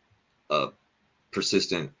a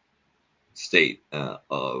persistent state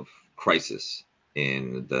of crisis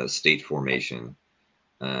in the state formation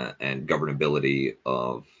and governability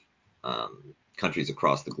of countries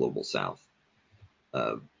across the global south.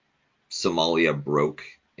 Somalia broke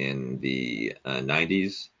in the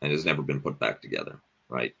 90s and has never been put back together,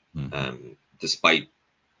 right? Despite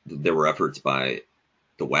there were efforts by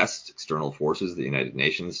the West, external forces, the United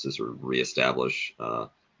Nations, to sort of reestablish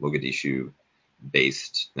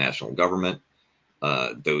Mogadishu-based national government.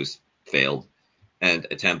 Those failed, and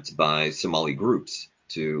attempts by Somali groups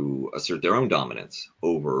to assert their own dominance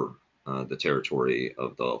over the territory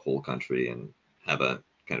of the whole country and have a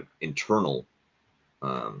kind of internal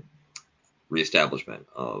reestablishment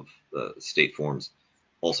of the state forms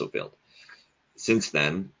also failed. Since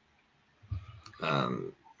then,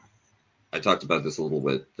 I talked about this a little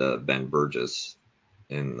with Ben Burgess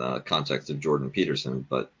in the context of Jordan Peterson,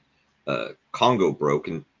 but Congo broke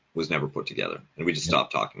and was never put together, and we just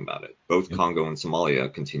stopped talking about it. Both Congo and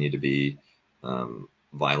Somalia continue to be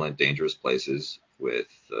violent, dangerous places with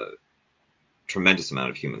a tremendous amount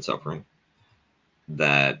of human suffering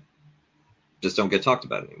that just don't get talked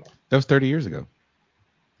about anymore. That was 30 years ago.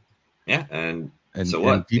 Yeah, and so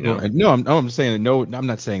what? And people, and no, I'm saying no. I'm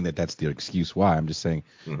not saying that that's the excuse why. I'm just saying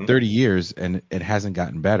 30 years and it hasn't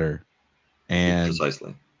gotten better. And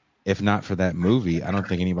precisely, if not for that movie, I don't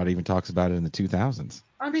think anybody even talks about it in the 2000s.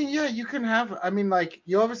 I mean, yeah, you can have. I mean, like,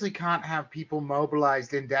 you obviously can't have people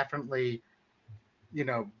mobilized indefinitely,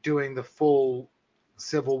 doing the full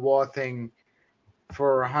Civil War thing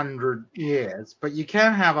for 100 years, but you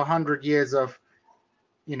can have 100 years of,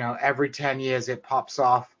 every 10 years it pops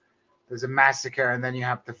off, there's a massacre, and then you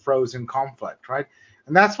have the frozen conflict, right?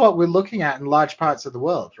 And that's what we're looking at in large parts of the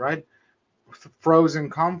world, right?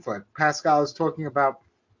 Frozen conflict. Pascal is talking about,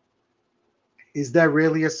 is there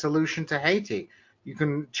really a solution to Haiti? You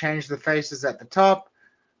can change the faces at the top.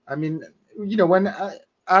 I mean, when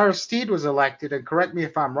Aristide was elected, and correct me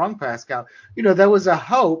if I'm wrong, Pascal, there was a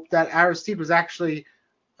hope that Aristide was actually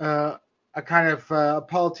a kind of a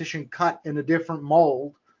politician cut in a different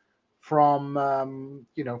mold from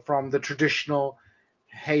the traditional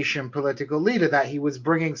Haitian political leader, that he was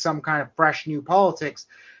bringing some kind of fresh new politics.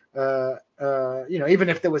 Even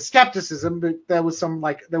if there was skepticism, but there was some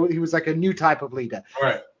he was like a new type of leader.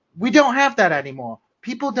 Right. We don't have that anymore.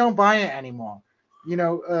 People don't buy it anymore.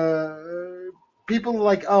 People are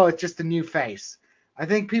like, oh, it's just a new face. I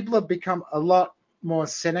think people have become a lot more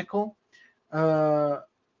cynical. You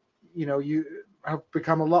have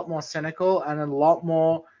become a lot more cynical and a lot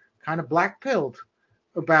more kind of black-pilled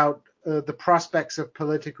about the prospects of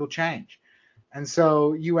political change. And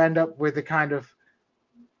so you end up with a kind of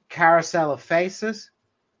carousel of faces.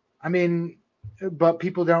 I mean, but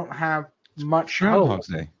people don't have much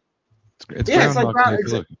Groundhog's hope. Day. It's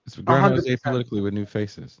Groundhog's Day politically with new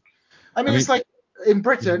faces. I mean, it's like in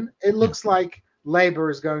Britain, it looks like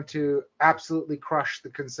Labour is going to absolutely crush the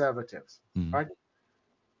Conservatives, right?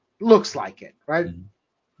 Looks like it, right?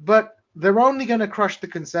 But they're only going to crush the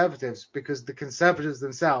Conservatives because the Conservatives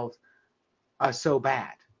themselves are so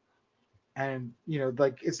bad. And,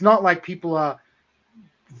 it's not like people are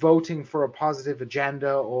voting for a positive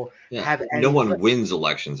agenda or have any... No one wins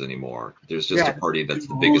elections anymore. There's just a party that's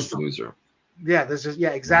the biggest loser. Yeah, there's just,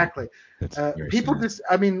 exactly. People sad. Just,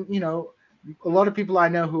 I mean, a lot of people I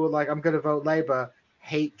know who are like, I'm going to vote Labour,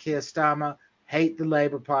 hate Keir Starmer, hate the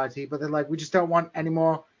Labour Party, but they're like, we just don't want any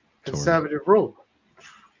more conservative rule.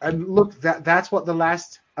 And look, that's what the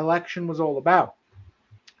last election was all about.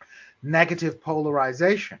 Negative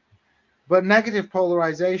polarization. But negative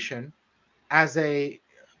polarization as a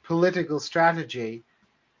political strategy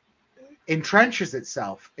entrenches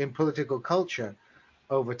itself in political culture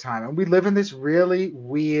over time. And we live in this really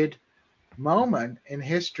weird moment in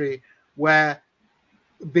history where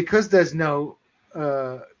because there's no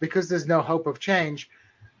hope of change,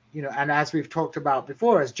 and as we've talked about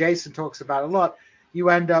before, as Jason talks about a lot, you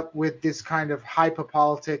end up with this kind of hyper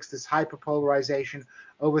politics, this hyper polarization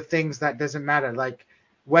over things that doesn't matter. Like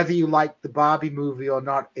whether you like the Barbie movie or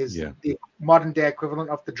not is the modern day equivalent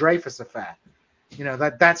of the Dreyfus affair.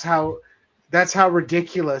 That's how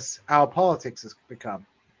ridiculous our politics has become.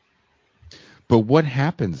 But what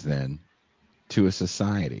happens then to a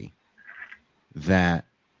society that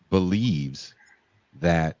believes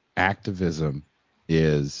that activism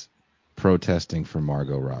is protesting for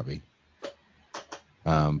Margot Robbie?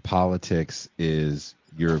 Politics is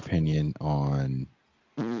your opinion on,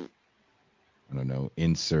 I don't know,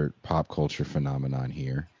 insert pop culture phenomenon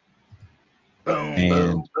here. Boom,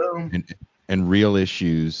 and, boom, boom. And real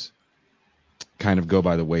issues kind of go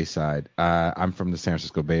by the wayside. I'm from the San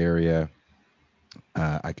Francisco Bay Area.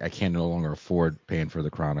 I can no longer afford paying for the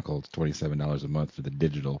Chronicle. It's $27 a month for the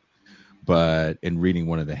digital. But in reading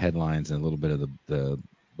one of the headlines and a little bit of the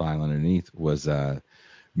byline underneath was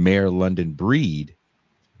Mayor London Breed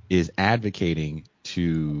is advocating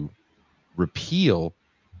to repeal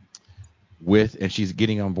and she's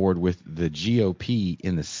getting on board with the GOP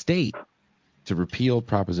in the state to repeal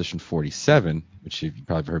Proposition 47, which you've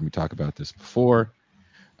probably heard me talk about this before.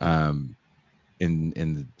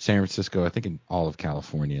 In San Francisco, I think in all of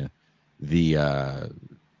California, the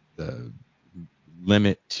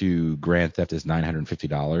limit to grand theft is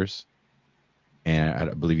 $950, and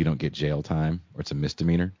I believe you don't get jail time, or it's a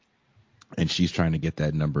misdemeanor. And she's trying to get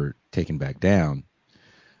that number taken back down,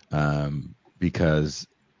 because,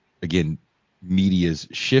 again, media's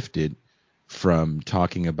shifted from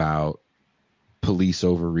talking about police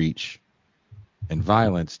overreach and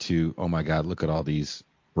violence to, oh my God, look at all these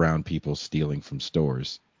brown people stealing from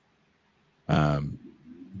stores. And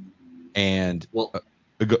Well,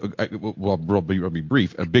 I'll be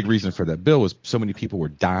brief. A big reason for that bill was so many people were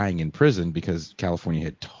dying in prison because California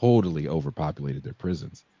had totally overpopulated their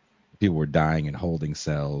prisons. People were dying in holding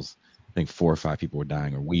cells. I think 4 or 5 people were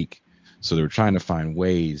dying a week. So they were trying to find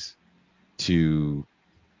ways to,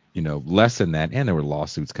 lessen that. And there were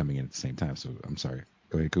lawsuits coming in at the same time. So I'm sorry.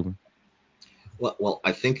 Go ahead, Cooper. Well,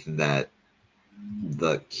 I think that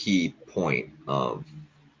the key point of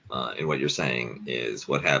in what you're saying is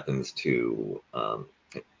what happens to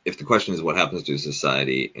if the question is what happens to a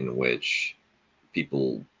society in which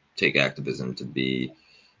people take activism to be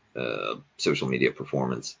social media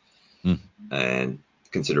performance and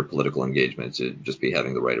consider political engagement to just be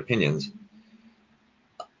having the right opinions.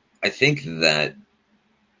 I think that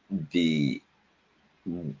the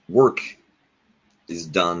work is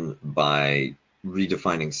done by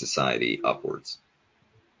redefining society upwards.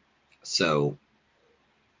 So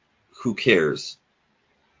who cares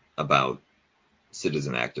about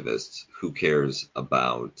citizen activists? Who cares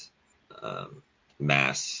about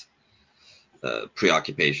mass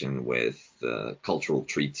preoccupation with cultural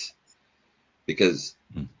treats? Because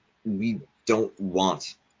we don't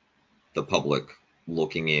want the public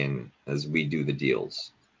looking in as we do the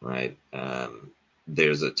deals, right?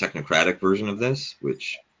 There's a technocratic version of this,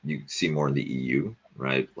 which you see more in the EU,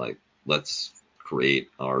 right? Like, let's create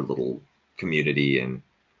our little community in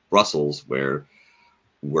Brussels where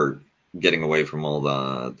we're getting away from all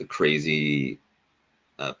the crazy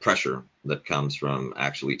pressure that comes from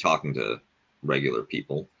actually talking to regular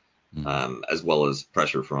people, as well as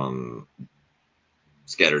pressure from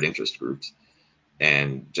scattered interest groups,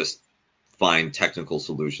 and just find technical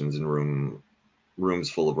solutions in rooms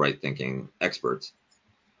full of right-thinking experts.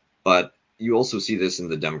 But you also see this in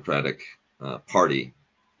the Democratic Party,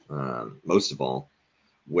 most of all,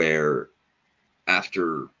 where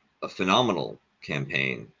after a phenomenal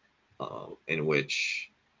campaign in which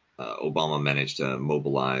Obama managed to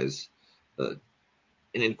mobilize an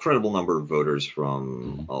incredible number of voters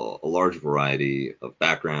from a large variety of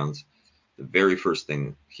backgrounds, the very first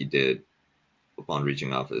thing he did upon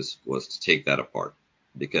reaching office was to take that apart,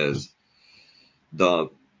 because the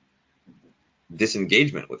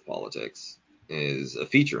disengagement with politics is a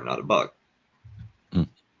feature, not a bug.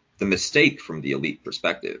 The mistake from the elite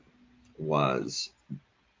perspective was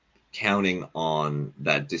counting on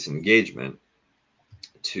that disengagement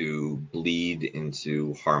to bleed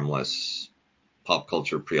into harmless pop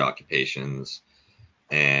culture preoccupations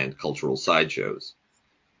and cultural sideshows.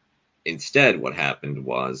 Instead, what happened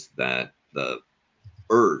was that the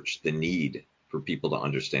need for people to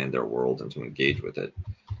understand their world and to engage with it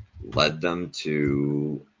led them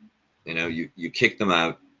to, you kick them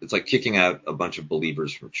out. It's like kicking out a bunch of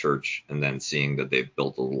believers from church and then seeing that they've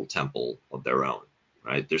built a little temple of their own,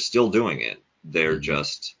 right? They're still doing it. They're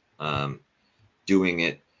just doing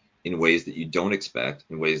it in ways that you don't expect,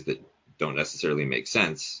 in ways that don't necessarily make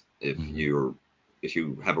sense if you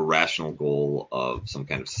have a rational goal of some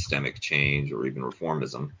kind of systemic change or even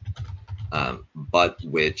reformism, but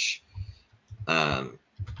which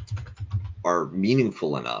are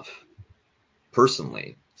meaningful enough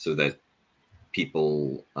personally so that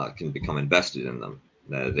people can become invested in them.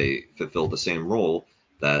 They fulfill the same role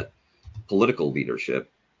that political leadership,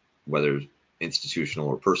 whether institutional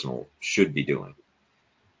or personal, should be doing.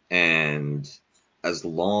 And as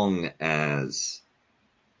long as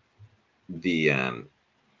the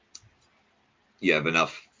you have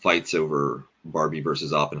enough fights over Barbie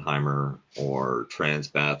versus Oppenheimer or trans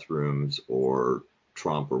bathrooms or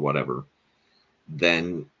Trump or whatever,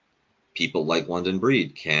 then people like London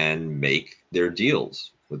Breed can make their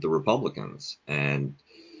deals with the Republicans, and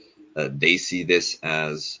they see this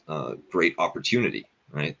as a great opportunity,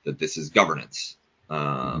 right? That this is governance,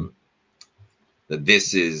 that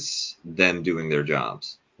this is them doing their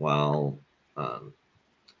jobs. Well,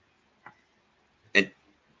 and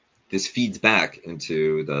this feeds back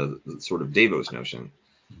into the sort of Davos notion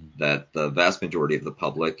that the vast majority of the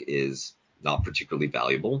public is not particularly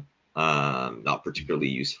valuable, not particularly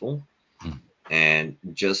useful, and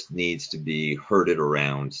just needs to be herded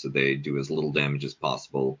around so they do as little damage as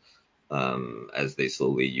possible, as they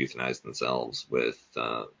slowly euthanize themselves with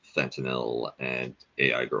fentanyl and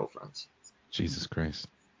AI girlfriends. Jesus Christ.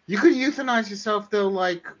 You could euthanize yourself, though,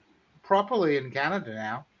 like, properly in Canada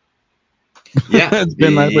now. Yeah. It's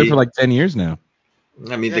been that way for like 10 years now.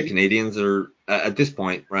 I mean, the Canadians are, at this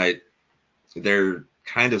point, right, they're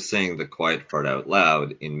kind of saying the quiet part out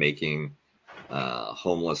loud in making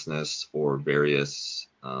homelessness or various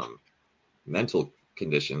mental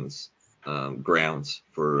conditions grounds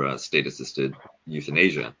for state-assisted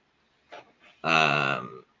euthanasia.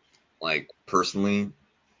 Like, personally,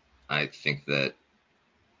 I think that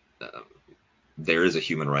there is a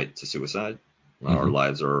human right to suicide. Our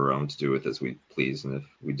lives are our own to do with as we please, and if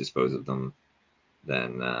we dispose of them,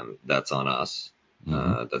 then that's on us.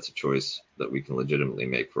 That's a choice that we can legitimately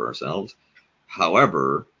make for ourselves.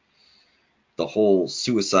 However, the whole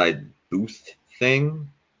suicide booth thing,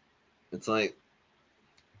 it's like,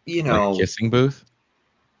 you know, like kissing booth.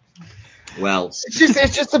 Well, it's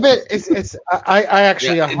just a bit. I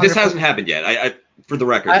actually. Yeah, this hasn't happened yet. I for the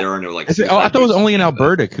record, there are no like. I thought it was only in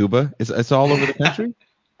Alberta, Cuba. It's all over the country.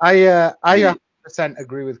 I 100%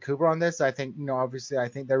 agree with Cooper on this. I think, obviously, I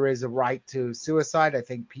think there is a right to suicide. I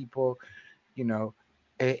think people, in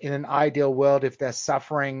an ideal world, if they're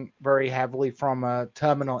suffering very heavily from a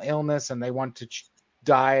terminal illness and they want to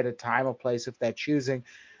die at a time or place if they're choosing,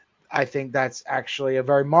 I think that's actually a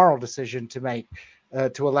very moral decision to make,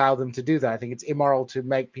 to allow them to do that. I think it's immoral to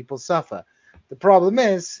make people suffer. The problem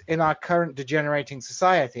is, in our current degenerating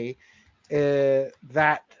society,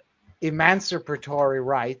 that emancipatory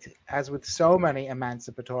right, as with so many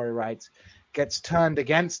emancipatory rights, gets turned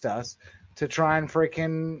against us to try and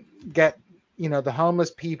freaking get, the homeless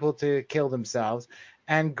people to kill themselves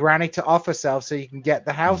and Granny to off herself so you can get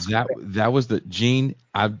the house. That was the Gene.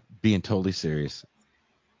 I'm being totally serious.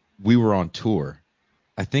 We were on tour.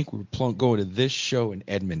 I think we were going to this show in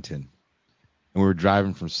Edmonton, and we were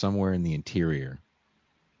driving from somewhere in the interior.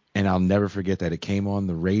 And I'll never forget that it came on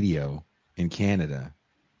the radio in Canada.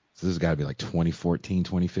 So this has got to be like 2014,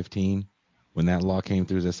 2015 when that law came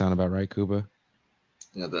through. Does that sound about right, Cuba?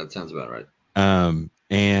 Yeah, that sounds about right.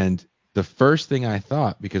 And the first thing I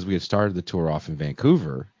thought, because we had started the tour off in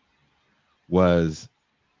Vancouver, was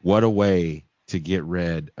what a way to get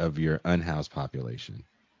rid of your unhoused population.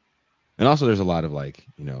 And also there's a lot of like,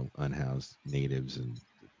 unhoused natives and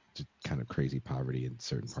just kind of crazy poverty in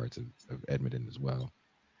certain parts of Edmonton as well.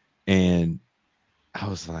 And I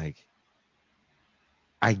was like,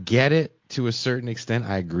 I get it to a certain extent.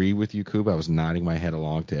 I agree with you, Kuba. I was nodding my head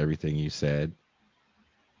along to everything you said.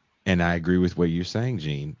 And I agree with what you're saying,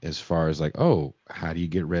 Gene, as far as like, oh, how do you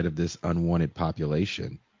get rid of this unwanted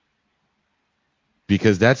population?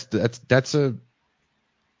 Because that's a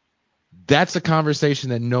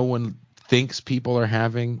conversation that no one thinks people are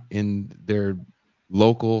having in their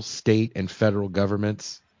local, state, and federal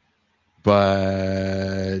governments.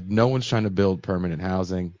 But no one's trying to build permanent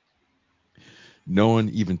housing. No one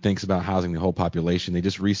even thinks about housing the whole population. They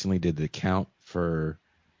just recently did the count for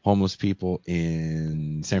homeless people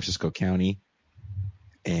in San Francisco County.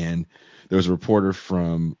 And there was a reporter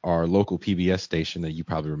from our local PBS station that you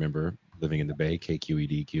probably remember, living in the Bay,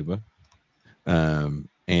 KQED Cuba.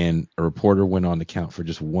 And a reporter went on to count for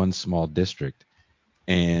just one small district.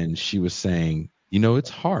 And she was saying, it's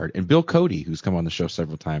hard. And Bill Cody, who's come on the show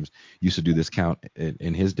several times, used to do this count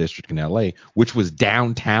in his district in LA, which was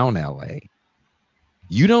downtown LA.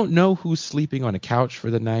 You don't know who's sleeping on a couch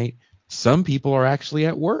for the night. Some people are actually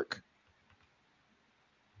at work.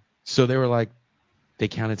 So they were like, they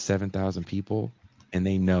counted 7,000 people, and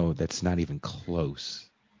they know that's not even close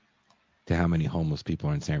to how many homeless people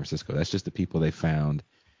are in San Francisco. That's just the people they found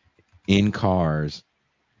in cars,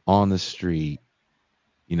 on the street,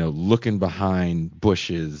 looking behind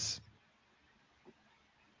bushes.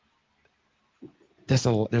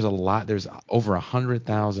 there's a lot. There's over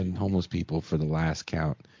 100,000 homeless people for the last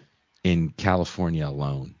count in California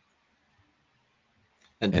alone.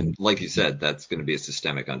 And like you said, that's going to be a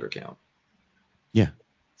systemic undercount. Yeah.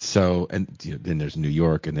 So, and then there's New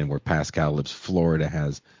York, and then where Pascal lives, Florida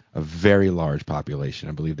has a very large population.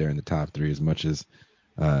 I believe they're in the top 3 as much as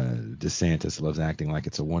DeSantis loves acting like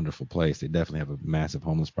it's a wonderful place. They definitely have a massive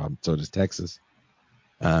homeless problem. So does Texas.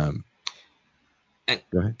 And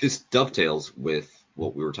this dovetails with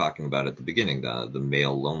what we were talking about at the beginning, the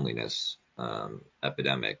male loneliness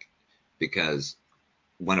epidemic, because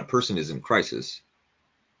when a person is in crisis,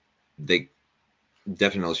 they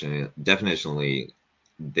definitionally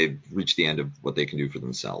they've reached the end of what they can do for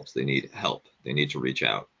themselves. They need help. They need to reach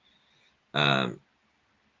out.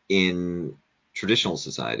 In traditional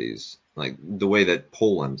societies, like the way that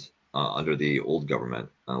Poland, under the old government,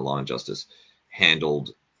 Law and Justice,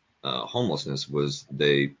 handled homelessness was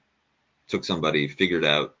they took somebody, figured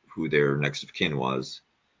out who their next of kin was,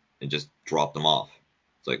 and just dropped them off.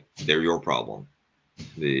 It's like, they're your problem.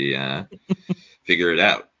 Figure it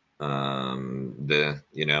out.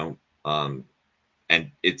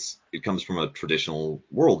 And it comes from a traditional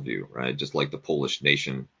worldview, right? Just like the Polish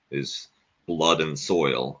nation is blood and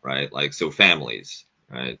soil, right? Like, so families,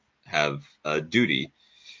 right, have a duty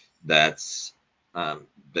that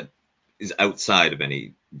is outside of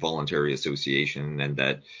any voluntary association, and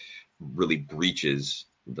that really breaches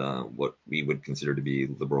what we would consider to be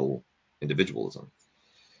liberal individualism.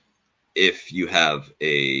 If you have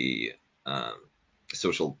a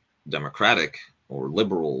social democratic or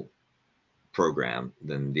liberal program,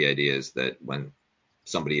 then the idea is that when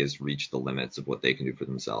somebody has reached the limits of what they can do for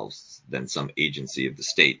themselves, then some agency of the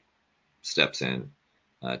state steps in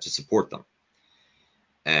to support them.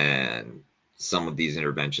 And some of these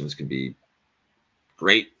interventions can be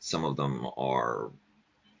great. Some of them are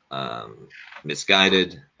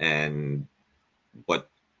misguided. And what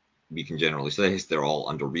we can generally say is they're all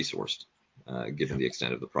under-resourced, given the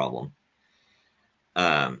extent of the problem.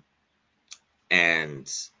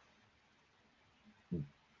 And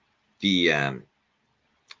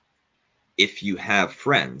if you have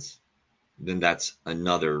friends, then that's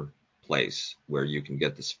another place where you can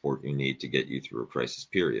get the support you need to get you through a crisis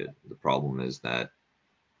period. The problem is that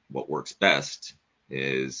what works best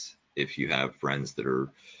is if you have friends that are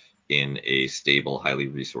in a stable, highly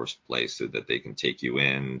resourced place, so that they can take you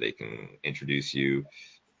in, they can introduce you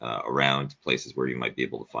around places where you might be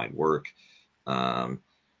able to find work.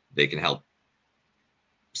 They can help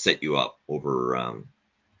set you up over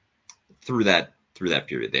through that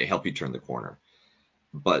period. They help you turn the corner.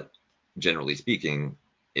 But generally speaking,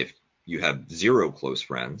 if you have 0 close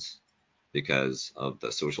friends because of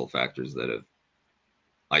the social factors that have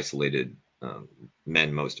isolated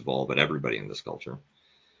men most of all, but everybody in this culture,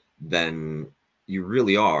 then you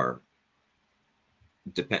really are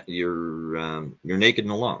you're naked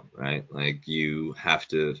and alone, right? Like, you have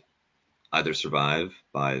to either survive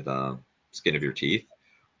by the skin of your teeth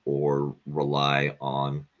or rely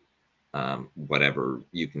on whatever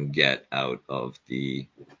you can get out of the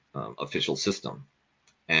official system.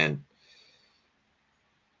 And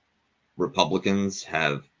Republicans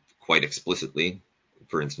have quite explicitly,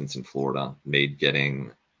 for instance, in Florida, made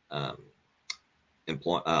getting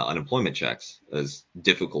unemployment checks as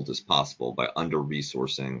difficult as possible by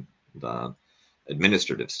under-resourcing the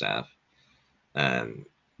administrative staff. And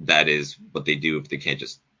that is what they do if they can't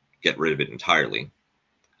just get rid of it entirely.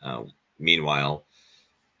 Meanwhile,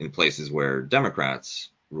 in places where Democrats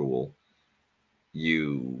rule,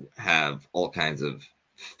 you have all kinds of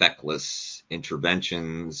feckless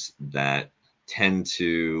interventions that tend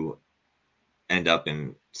to end up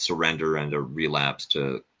in surrender and a relapse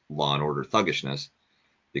to law and order thuggishness,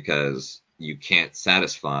 because you can't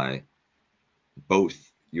satisfy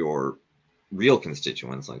both your real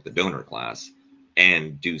constituents, like the donor class,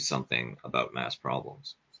 and do something about mass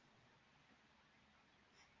problems.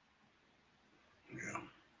 Yeah.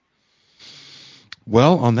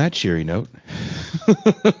 Well, on that cheery note,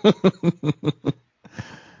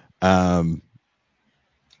 but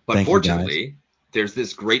fortunately, there's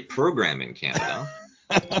this great program in Canada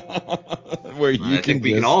where you I think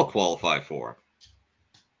we can all qualify for.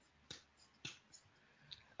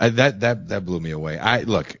 That blew me away.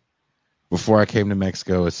 Look, before I came to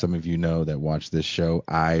Mexico, as some of you know that watch this show,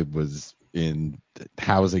 I was in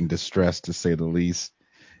housing distress, to say the least.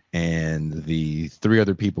 And the 3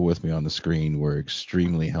 other people with me on the screen were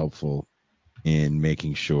extremely helpful in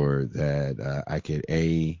making sure that I could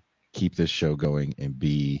A, keep this show going, and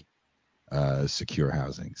B, secure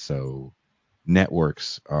housing. So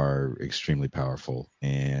networks are extremely powerful.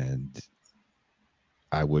 And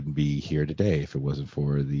I wouldn't be here today if it wasn't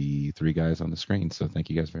for the three guys on the screen. So thank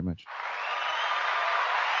you guys very much.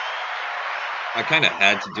 I kind of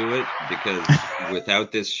had to do it because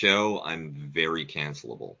without this show, I'm very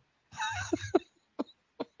cancelable.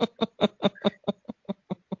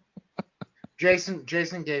 Jason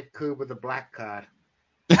gave Kuba the black card.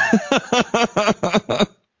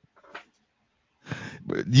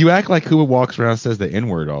 You act like Kuba walks around and says the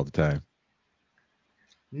N-word all the time.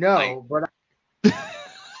 No, but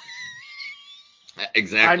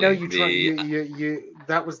exactly. I know you try. You.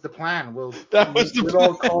 That was the plan. We'll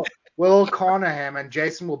all corner him, and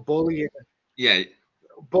Jason will bully him. Yeah.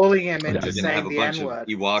 Bully him into saying the N-word.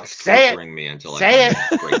 Ewoks torturing me until I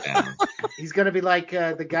break down. He's gonna be like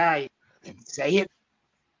the guy. Say it.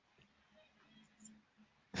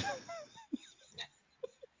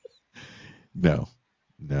 No.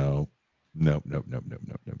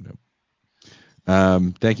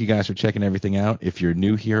 Thank you guys for checking everything out. If you're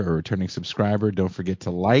new here or a returning subscriber, don't forget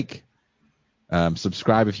to like,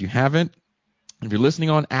 subscribe if you haven't. If you're listening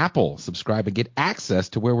on Apple, subscribe and get access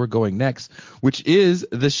to where we're going next, which is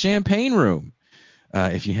the Champagne Room.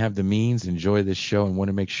 If you have the means, enjoy this show, and want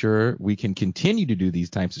to make sure we can continue to do these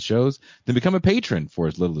types of shows, then become a patron for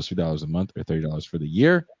as little as $3 a month or $30 for the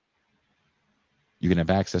year. You can have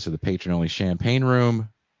access to the patron-only Champagne Room,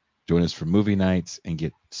 join us for movie nights, and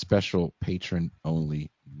get special patron-only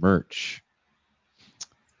merch.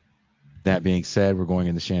 That being said, we're going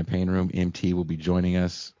in the Champagne Room. MT will be joining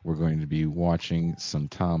us. We're going to be watching some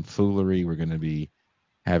tomfoolery. We're going to be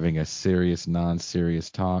having a serious,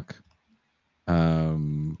 non-serious talk.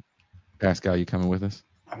 Pascal, you coming with us?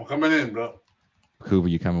 I'm coming in, bro. Kuba,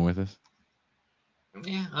 you coming with us?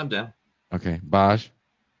 Yeah, I'm down. Okay. Baj?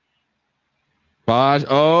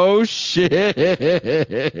 Oh, shit.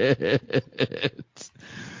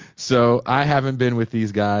 So I haven't been with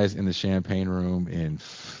these guys in the Champagne Room in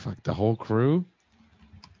the whole crew.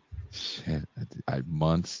 Shit,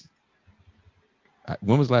 months.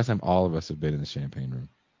 When was the last time all of us have been in the Champagne Room?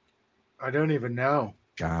 I don't even know.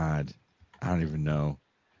 God, I don't even know.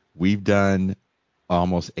 We've done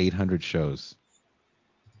almost 800 shows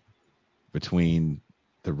between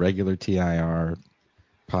the regular TIR,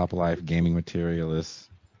 Pop Life, Gaming Materialists,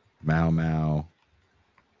 Mau Mau,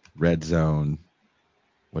 Red Zone.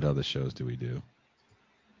 What other shows do we do?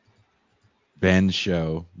 Ben's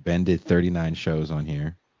show. Ben did 39 shows on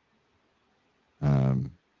here.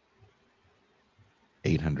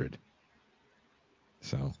 800.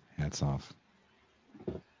 So hats off.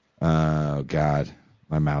 Oh God,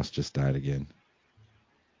 my mouse just died again.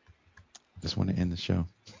 Just want to end the show.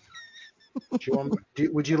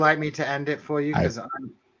 Would you like me to end it for you? Because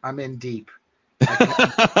I'm in deep.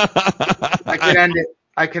 I can end it.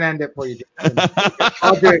 I can end it for you.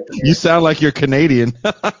 I'll do it. You sound like you're Canadian.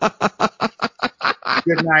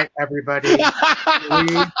 Good night, everybody.